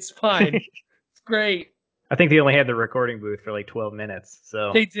line. It's fine. It's great. I think they only had the recording booth for like 12 minutes.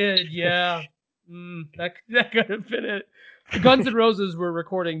 So They did, yeah. That could have been it. Guns N' Roses were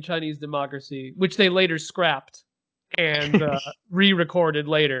recording Chinese Democracy, which they later scrapped and re-recorded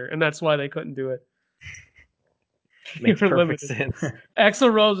later, and that's why they couldn't do it. Makes perfect sense.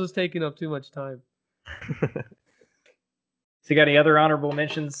 Axl Rose was taking up too much time. So you got any other honorable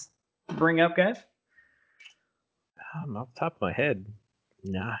mentions to bring up, guys? Off the top of my head,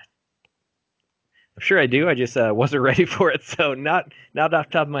 nah. I'm sure I do. I just wasn't ready for it, so not off the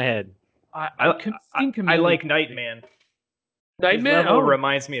top of my head. I like Nightman. His Nightman level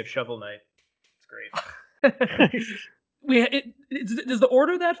reminds me of Shovel Knight. It's great. Does the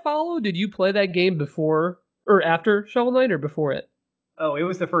order that follow? Did you play that game before or after Shovel Knight or before it? Oh, it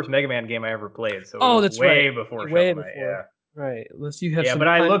was the first Mega Man game I ever played, so Oh, it was that's way right. before Way Shovel Knight. before. Yeah. Right. Unless you have Yeah, some but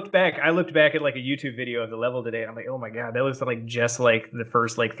I time- looked back at like a YouTube video of the level today, and I'm like, oh my god, that looks like just like the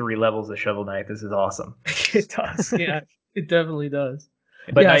first like 3 levels of Shovel Knight. This is awesome. It does. Yeah, it definitely does.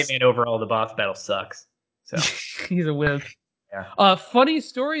 But Yes. Nightman overall, the boss battle sucks. So He's a wimp. yeah. Funny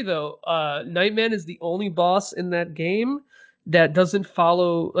story though. Nightman is the only boss in that game that doesn't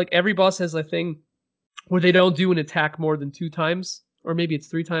follow. Like every boss has a thing where they don't do an attack more than 2 times, or maybe it's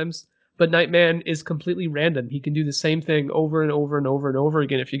 3 times. But Nightman is completely random. He can do the same thing over and over and over and over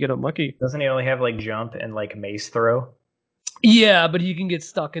again if you get unlucky. Doesn't he only have like jump and like mace throw? Yeah, but he can get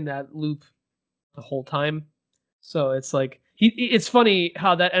stuck in that loop the whole time. So it's like it's funny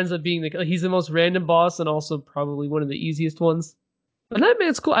how that ends up being he's the most random boss and also probably one of the easiest ones. But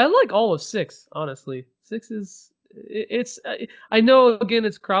Nightman's cool. I like all of 6, honestly. 6 is it's I know again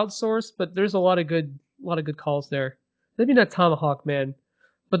it's crowdsourced, but there's a lot of good calls there. Maybe not Tomahawk Man,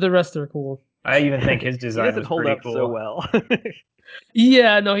 but the rest are cool. I even think his He design doesn't was hold pretty up cool. so well.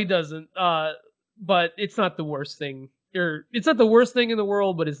 Yeah, no, he doesn't. But it's not the worst thing. Or it's not the worst thing in the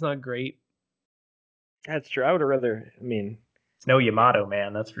world, but it's not great. That's true. I would rather. I mean, It's no Yamato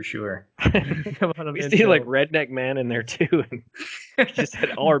Man, that's for sure. Come on, we man, see like chill. Redneck Man in there too, and we just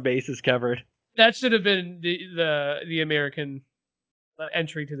had all our bases covered. That should have been the American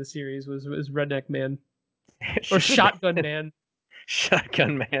entry to the series was Redneck Man or Shotgun Man.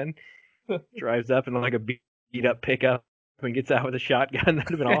 Shotgun Man drives up in like a beat up pickup and gets out with a shotgun. That'd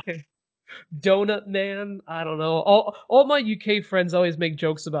have been awesome. Donut Man. I don't know. All my UK friends always make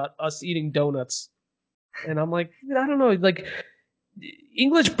jokes about us eating donuts, and I'm like, I don't know, like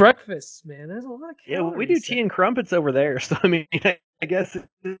English breakfast, man. There's a lot of calories. Yeah, we do tea and crumpets over there, so I mean, I guess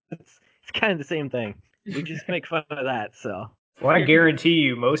it's kind of the same thing. We just make fun of that. So Well, I guarantee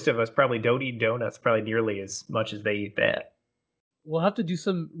you, most of us probably don't eat donuts probably nearly as much as they eat that. We'll have to do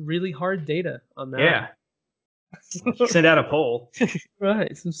some really hard data on that. Yeah. Send out a poll.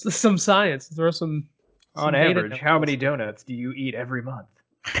 Right. Some science. Throw some On data average, down. how many donuts do you eat every month?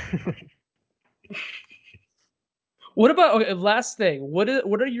 What about last thing? What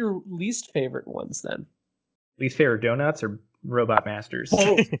are your least favorite ones then? Least favorite donuts or Robot Masters?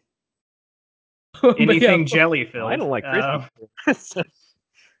 Both. Anything jelly filled. I don't like Krispy Kreme.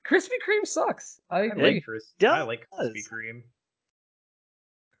 Krispy Kreme sucks. I I agree. like Krispy Kreme.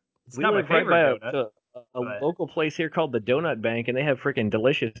 It's We not my live right favorite by donut. a local place here called the Donut Bank, and they have freaking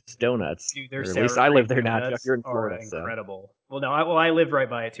delicious donuts. Dude, their Or at sour least I live cream there now. donuts You're in are Florida, so. incredible. Well, no, I live right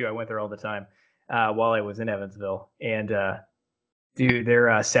by it too. I went there all the time while I was in Evansville, and dude,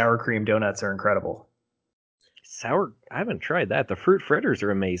 their sour cream donuts are incredible. Sour. I haven't tried that. The fruit fritters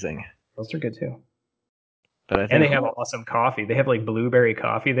are amazing. Those are good too. But I think And they have awesome coffee. They have like blueberry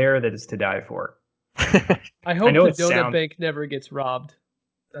coffee there that is to die for. I hope know the it donut sounds- bank never gets robbed.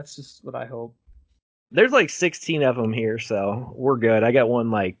 That's just what I hope. There's like 16 of them here, so we're good. I got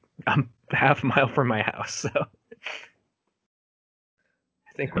one like half a mile from my house, so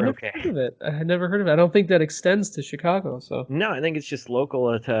I think we're okay. Heard of it. I had never heard of it. I don't think that extends to Chicago. So No, I think it's just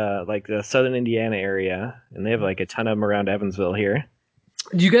local to like the southern Indiana area, and they have like a ton of them around Evansville here.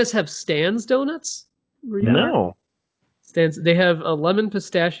 do you guys have Stan's donuts? Where you are? No, Stan's. They have a lemon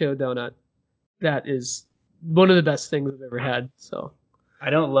pistachio donut. That is one of the best things I've ever had. So I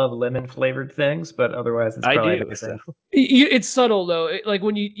don't love lemon flavored things, but otherwise it's I probably do. everything. So. it's subtle though. Like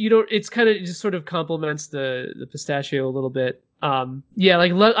when you don't, it's kind of just sort of complements the pistachio a little bit. Yeah,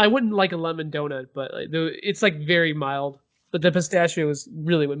 like I wouldn't like a lemon donut, but like it's like very mild. But the pistachio is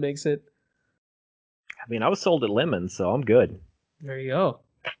really what makes it. I mean, I was sold at lemons, so I'm good. There you go.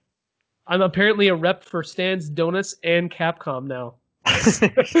 I'm apparently a rep for Stan's Donuts and Capcom now. So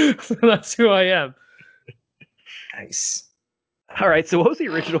that's who I am. Nice. All right, so what was the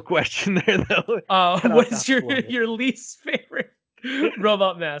original question there, though? What is your least favorite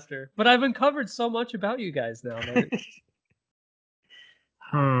Robot Master? But I've uncovered so much about you guys now.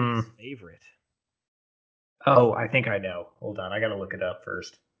 Least favorite. Oh, I think I know. Hold on, I gotta look it up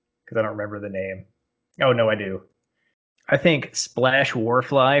first because I don't remember the name. Oh no, I do. I think Splash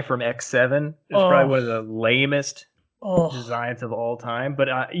Warfly from X7 is probably one of the lamest designs of all time.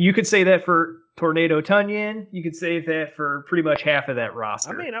 But you could say that for Tornado Tunyon. You could say that for pretty much half of that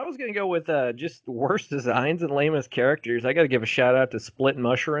roster. I mean, I was gonna go with just worst designs and lamest characters. I got to give a shout out to Split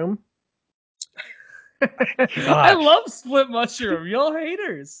Mushroom. I love Split Mushroom. Y'all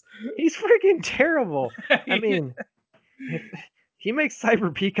haters. He's freaking terrible. I mean, he makes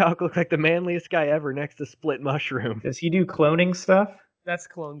Cyber Peacock look like the manliest guy ever next to Split Mushroom. Does he do cloning stuff? That's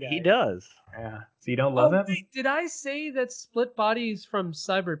Clone Guy. He does. Yeah. So you don't love him? Wait, did I say that Split Body's from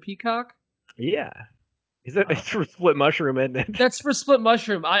Cyber Peacock? Yeah. It's for Split Mushroom, isn't it? That's for Split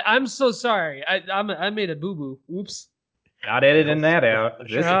Mushroom. I'm so sorry. I made a boo boo. Oops. Not editing that out.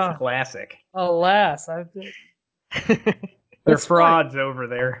 This is classic. Alas, They're frauds over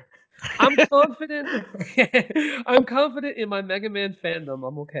there. I'm confident. I'm confident in my Mega Man fandom.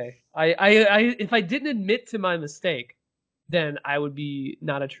 I'm okay. I if I didn't admit to my mistake, then I would be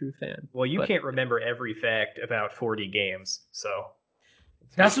not a true fan. Well, you can't remember every fact about 40 games, so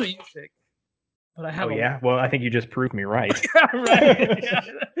that's what you think. But I have. Oh yeah. Well, I think you just proved me right. Right. Yeah.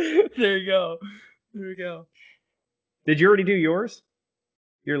 There you go. There you go. Did you already do yours?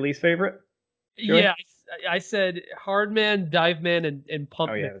 Your least favorite? Joey? Yeah, I said Hardman, Dive Man, and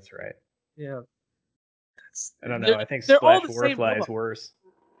Pump. Oh yeah, that's right. Yeah. I don't know. I think they're Splash all the same Warfly is worse.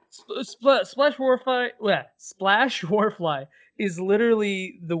 Splash Warfly, Splash Warfly is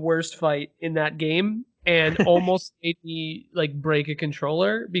literally the worst fight in that game, and almost made me like break a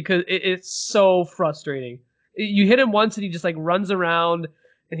controller because it's so frustrating. You hit him once and he just like runs around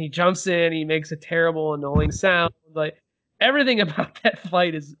and he jumps in. He makes a terrible, annoying sound. Like everything about that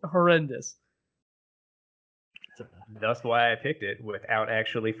fight is horrendous. That's why I picked it without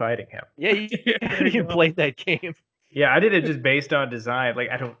actually fighting him. Yeah, you played that game. Yeah, I did it just based on design. Like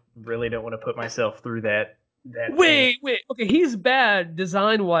I don't want to put myself through that. Wait. Okay, he's bad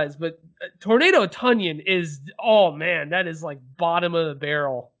design wise, but Tornado Tunyon is. Oh man, that is like bottom of the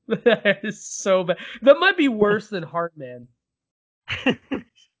barrel. That is so bad. That might be worse than Heartman.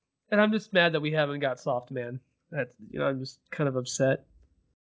 And I'm just mad that we haven't got Soft Man. That's I'm just kind of upset.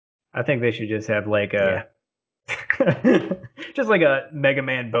 I think they should just have like a. Just like a Mega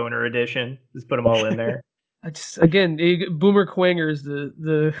Man boner edition. Just put them all in there. Boomer Quanger is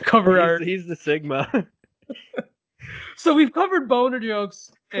the cover art. He's the Sigma. So we've covered boner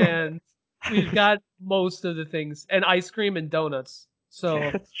jokes and we've got most of the things, and ice cream and donuts. So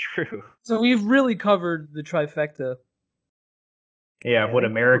That's true. so we've really covered the trifecta. Yeah, I what think we're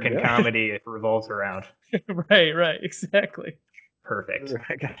American good. comedy it revolves around. Right, exactly. Perfect.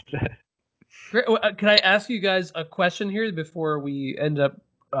 I got that. Great. Can I ask you guys a question here before we end up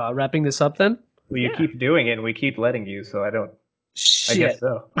wrapping this up? Then. Well, you Yeah. keep doing it, and we keep letting you, so I guess Shit.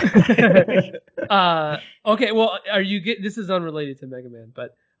 so. Okay. Well, are you get? This is unrelated to Mega Man,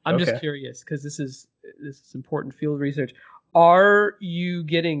 but I'm just Okay. curious because this is important field research. Are you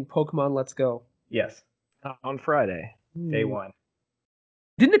getting Pokemon Let's Go? Yes, On Friday. day one.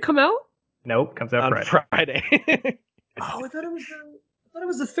 Didn't it come out? Nope, comes out On Friday. Friday. Oh, I thought it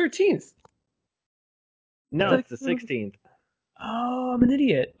was the 13th. No, it's the 16th. Oh, I'm an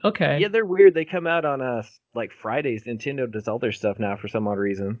idiot. Okay. Yeah, they're weird. They come out on like Fridays. Nintendo does all their stuff now for some odd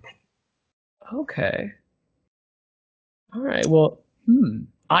reason. Okay. All right. Well,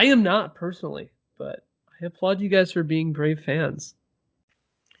 I am not personally, but I applaud you guys for being brave fans.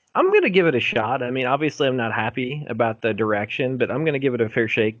 I'm gonna give it a shot. I mean, obviously, I'm not happy about the direction, but I'm gonna give it a fair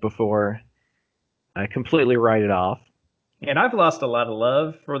shake before I completely write it off. And I've lost a lot of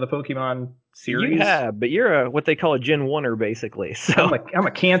love for the Pokemon You series. have, but you're what they call a Gen Oneer, basically. So I'm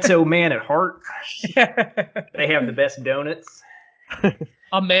a Kanto man at heart. They have the best donuts. A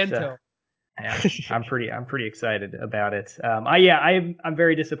So, Manto. yeah, I'm pretty excited about it. I'm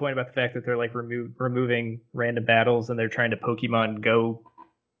very disappointed about the fact that they're like removing random battles and they're trying to Pokemon Go.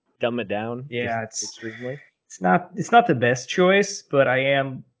 dumb it down. Yeah, Just extremely. it's not the best choice, but I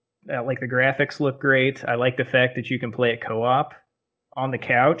am like the graphics look great. I like the fact that you can play it co-op on the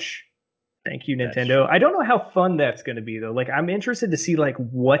couch. Thank you, That's Nintendo. I don't know how fun that's going to be though. Like, I'm interested to see like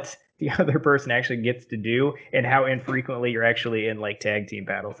what the other person actually gets to do and how infrequently you're actually in like tag team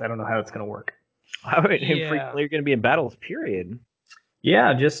battles. I don't know how it's going to work. How Yeah. infrequently you're going to be in battles? Period.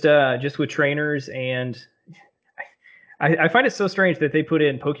 Yeah, just with trainers, and I find it so strange that they put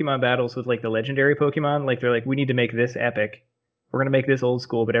in Pokemon battles with like the legendary Pokemon. Like they're like, we need to make this epic. We're gonna make this old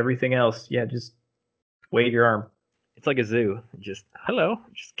school, but everything else, yeah, just wave your arm. It's like a zoo. Just hello,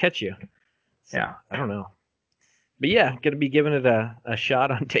 just catch you. So, Yeah. I don't know. But yeah, gonna be giving it a shot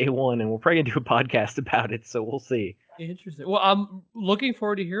on day one, and we're probably gonna do a podcast about it. So we'll see. Interesting. Well, I'm looking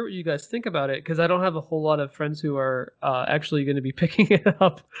forward to hear what you guys think about it because I don't have a whole lot of friends who are actually going to be picking it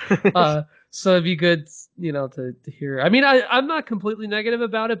up. So it'd be good, to hear. I mean, I'm not completely negative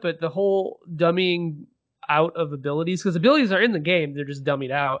about it, but the whole dummying out of abilities, because abilities are in the game, they're just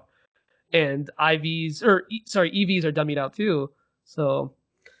dummied out, and EVs are dummied out too. So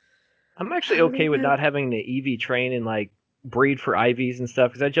I'm actually I don't okay with know. not having the EV train and like breed for IVs and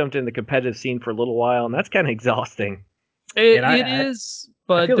stuff because I jumped in the competitive scene for a little while, and that's kind of exhausting. It, And it is, I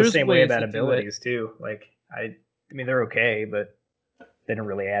but feel the there's same way ways about to do it. abilities too. Like I mean they're okay, but they don't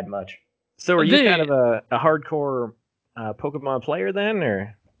really add much. So are you kind They of a hardcore Pokemon player then,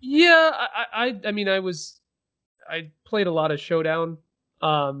 or? Yeah, I mean, I played a lot of Showdown.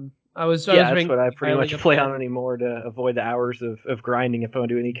 I was Yeah, that's ranked what I pretty pretty highly much up play there, on anymore to avoid the hours of grinding if I want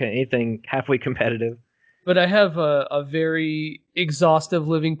to do anything halfway competitive. but I have a very exhaustive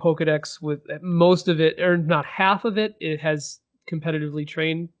living Pokedex with most of it, or not half of it. It has competitively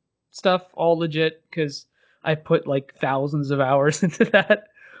trained stuff, all legit, because I put like thousands of hours into that.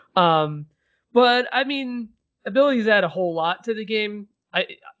 Um, but I mean, abilities add a whole lot to the game.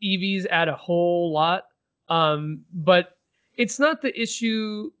 EVs add a whole lot. But it's not the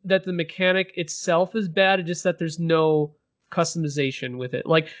issue that the mechanic itself is bad. It's just that there's no customization with it.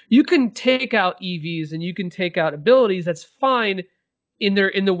 Like you can take out EVs and you can take out abilities. That's fine in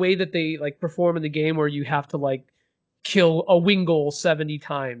the way that they like perform in the game, where you have to like kill a Wingull 70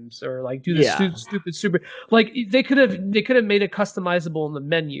 times or like do the Yeah, stupid super. Like they could have made it customizable in the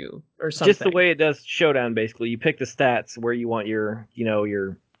menu or just the something. way it does Showdown. Basically, you pick the stats where you want your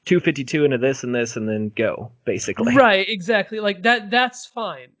 252 into this and this, and then go. Basically, Right, exactly. Like that's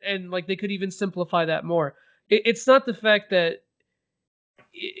fine. And like they could even simplify that more. It's not the fact that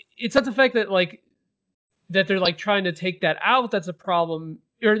it's not the fact that like that they're like trying to take that out that's a problem,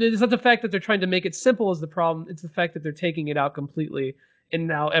 or it's not the fact that they're trying to make it simple is the problem. It's the fact that they're taking it out completely, and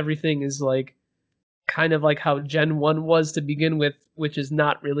now everything is like kind of like how Gen 1 was to begin with, which is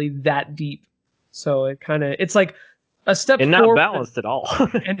not really that deep. So it's like a step and not forward balanced at all.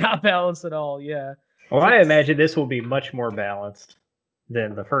 and not balanced at all. Yeah. Well, I It's imagine this will be much more balanced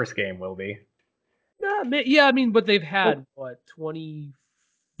than the first game will be. yeah, I mean, but they've Oh, had what 22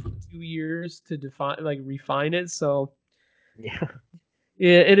 years to refine it. So Yeah,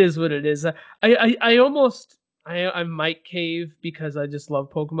 yeah, it is what it is. I almost I might cave because I just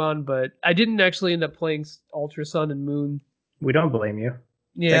love Pokemon, but I didn't actually end up playing Ultra Sun and Moon. we don't blame you.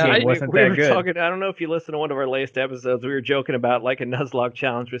 Yeah, That game we, wasn't we that were good. talking. I don't know if you listened to one of our latest episodes. We were joking about like a Nuzlocke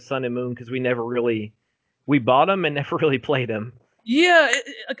challenge with Sun and Moon because we bought them and never really played them. yeah.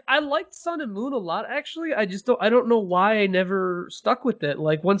 I liked Sun and Moon a lot. Actually, I don't know why I never stuck with it.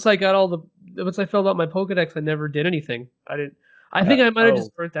 Like once I filled out my Pokedex, I never did anything. I didn't. I think I might have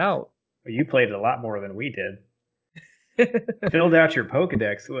just burnt out. You played it a lot more than we did. Filled out your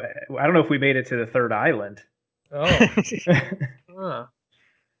Pokedex. I don't know if we made it to the third island. Oh. Huh.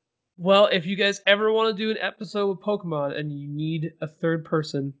 Well, if you guys ever want to do an episode with Pokemon and you need a third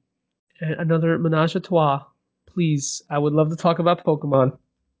person, another menage a trois, please, I would love to talk about Pokemon.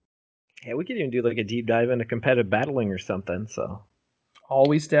 Yeah, we could even do like a deep dive into competitive battling or something. So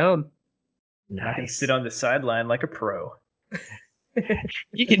Always down. I can nice. sit on the sideline like a pro.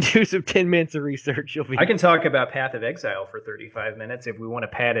 You can do some 10 minutes of research. You'll be. I can talk about Path of Exile for 35 minutes if we want to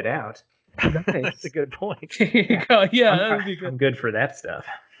pad it out. Nice. That's a good point. Here you go. Yeah, that would be good. I'm good for that stuff.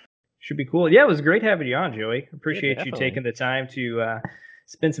 Should be cool. Yeah, it was great having you on, Joey. Appreciate you definitely. taking the time to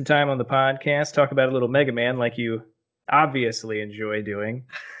spend some time on the podcast, talk about a little Mega Man like you obviously enjoy doing.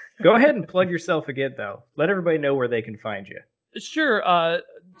 Go ahead and plug yourself again, though. Let everybody know where they can find you. Sure.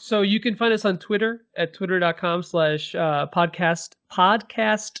 So you can find us on Twitter at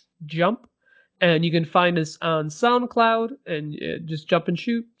twitter.com/podcast jump. And you can find us on SoundCloud and just jump and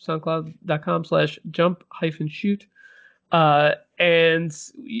shoot, soundcloud.com/jump-shoot. And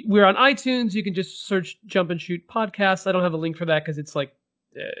we're on iTunes. You can just search Jump and Shoot Podcast. I don't have a link for that because it's like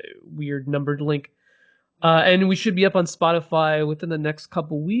a weird numbered link. And we should be up on Spotify within the next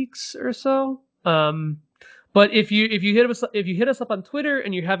couple weeks or so. But if you hit us up on Twitter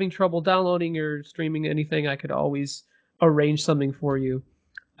and you're having trouble downloading or streaming anything, I could always arrange something for you.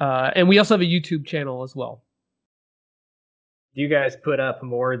 And we also have a YouTube channel as well. Do you guys put up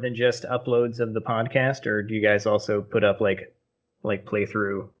more than just uploads of the podcast, or do you guys also put up like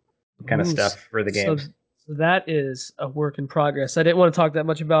playthrough kind of stuff for the games? So that is a work in progress. I didn't want to talk that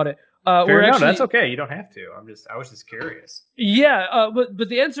much about it. No, that's okay. You don't have to. I was just curious. Yeah, but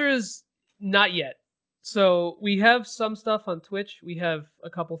the answer is not yet. So we have some stuff on Twitch. We have a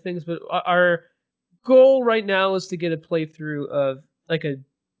couple things, but our goal right now is to get a playthrough of like a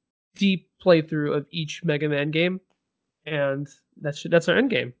deep playthrough of each Mega Man game, and that's our end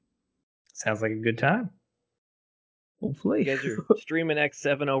game. Sounds like a good time. Hopefully, You guys are streaming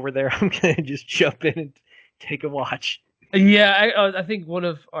X7 over there. I'm gonna just jump in and take a watch. Yeah, I think one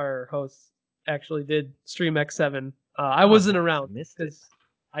of our hosts actually did stream X7. I wasn't around because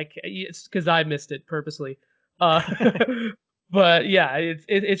it's because I missed it purposely. But yeah,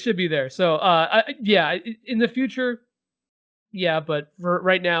 it should be there. So in the future, yeah. But for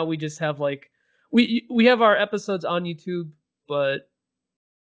right now, we just have like we have our episodes on YouTube, but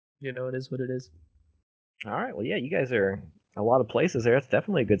it is what it is. All right. Well, yeah, you guys are a lot of places there. That's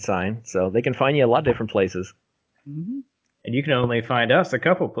definitely a good sign. So they can find you a lot of different places. Mm-hmm. And you can only find us a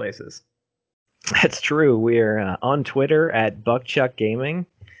couple places. That's true. We're on Twitter at Buckchuck Gaming.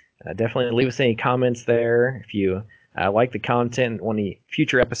 Definitely leave us any comments there if you like the content, want any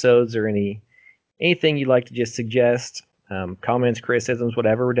future episodes, or anything you'd like to just suggest. Comments, criticisms,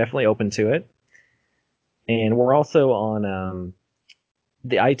 whatever. We're definitely open to it. And we're also on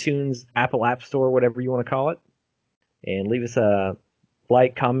the iTunes, Apple App Store, whatever you want to call it. And leave us a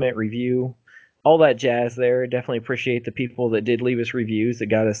like, comment, review, all that jazz there. Definitely appreciate the people that did leave us reviews that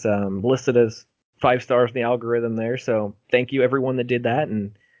got us listed as 5 stars in the algorithm there. So thank you everyone that did that,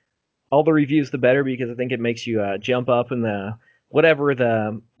 and all the reviews the better, because I think it makes you jump up in the whatever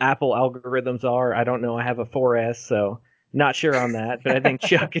the Apple algorithms are. I don't know. I have a 4S, so not sure on that, but I think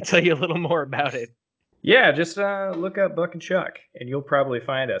Chuck can tell you a little more about it. Yeah, just look up Buck and Chuck, and you'll probably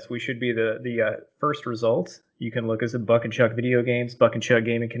find us. We should be the first result. You can look us at Buck and Chuck Video Games, Buck and Chuck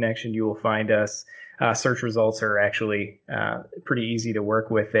Gaming Connection. You will find us. Search results are actually pretty easy to work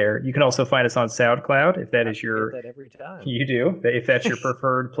with there. You can also find us on SoundCloud if that is your. Get that every time. You do. If that's your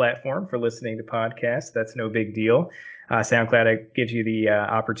preferred platform for listening to podcasts, that's no big deal. SoundCloud gives you the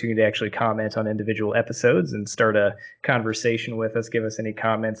opportunity to actually comment on individual episodes and start a conversation with us. Give us any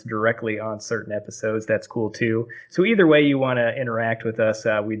comments directly on certain episodes. That's cool too. So either way you want to interact with us,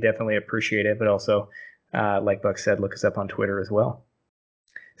 we definitely appreciate it. But also, like Buck said, look us up on Twitter as well.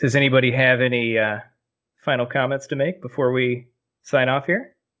 Does anybody have any final comments to make before we sign off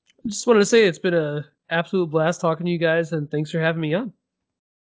here? I just wanted to say it's been an absolute blast talking to you guys, and thanks for having me on.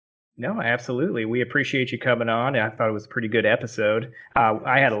 No, absolutely. We appreciate you coming on. I thought it was a pretty good episode.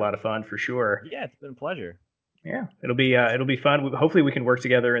 I had a lot of fun for sure. Yeah, it's been a pleasure. Yeah, it'll be fun. Hopefully, we can work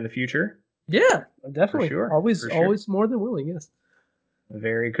together in the future. Yeah, definitely. For sure. Always more than willing. Yes.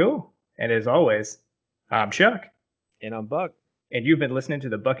 Very cool. And as always, I'm Chuck. And I'm Buck. And you've been listening to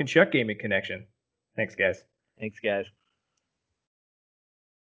the Buck and Chuck Gaming Connection. Thanks, guys. Thanks, guys.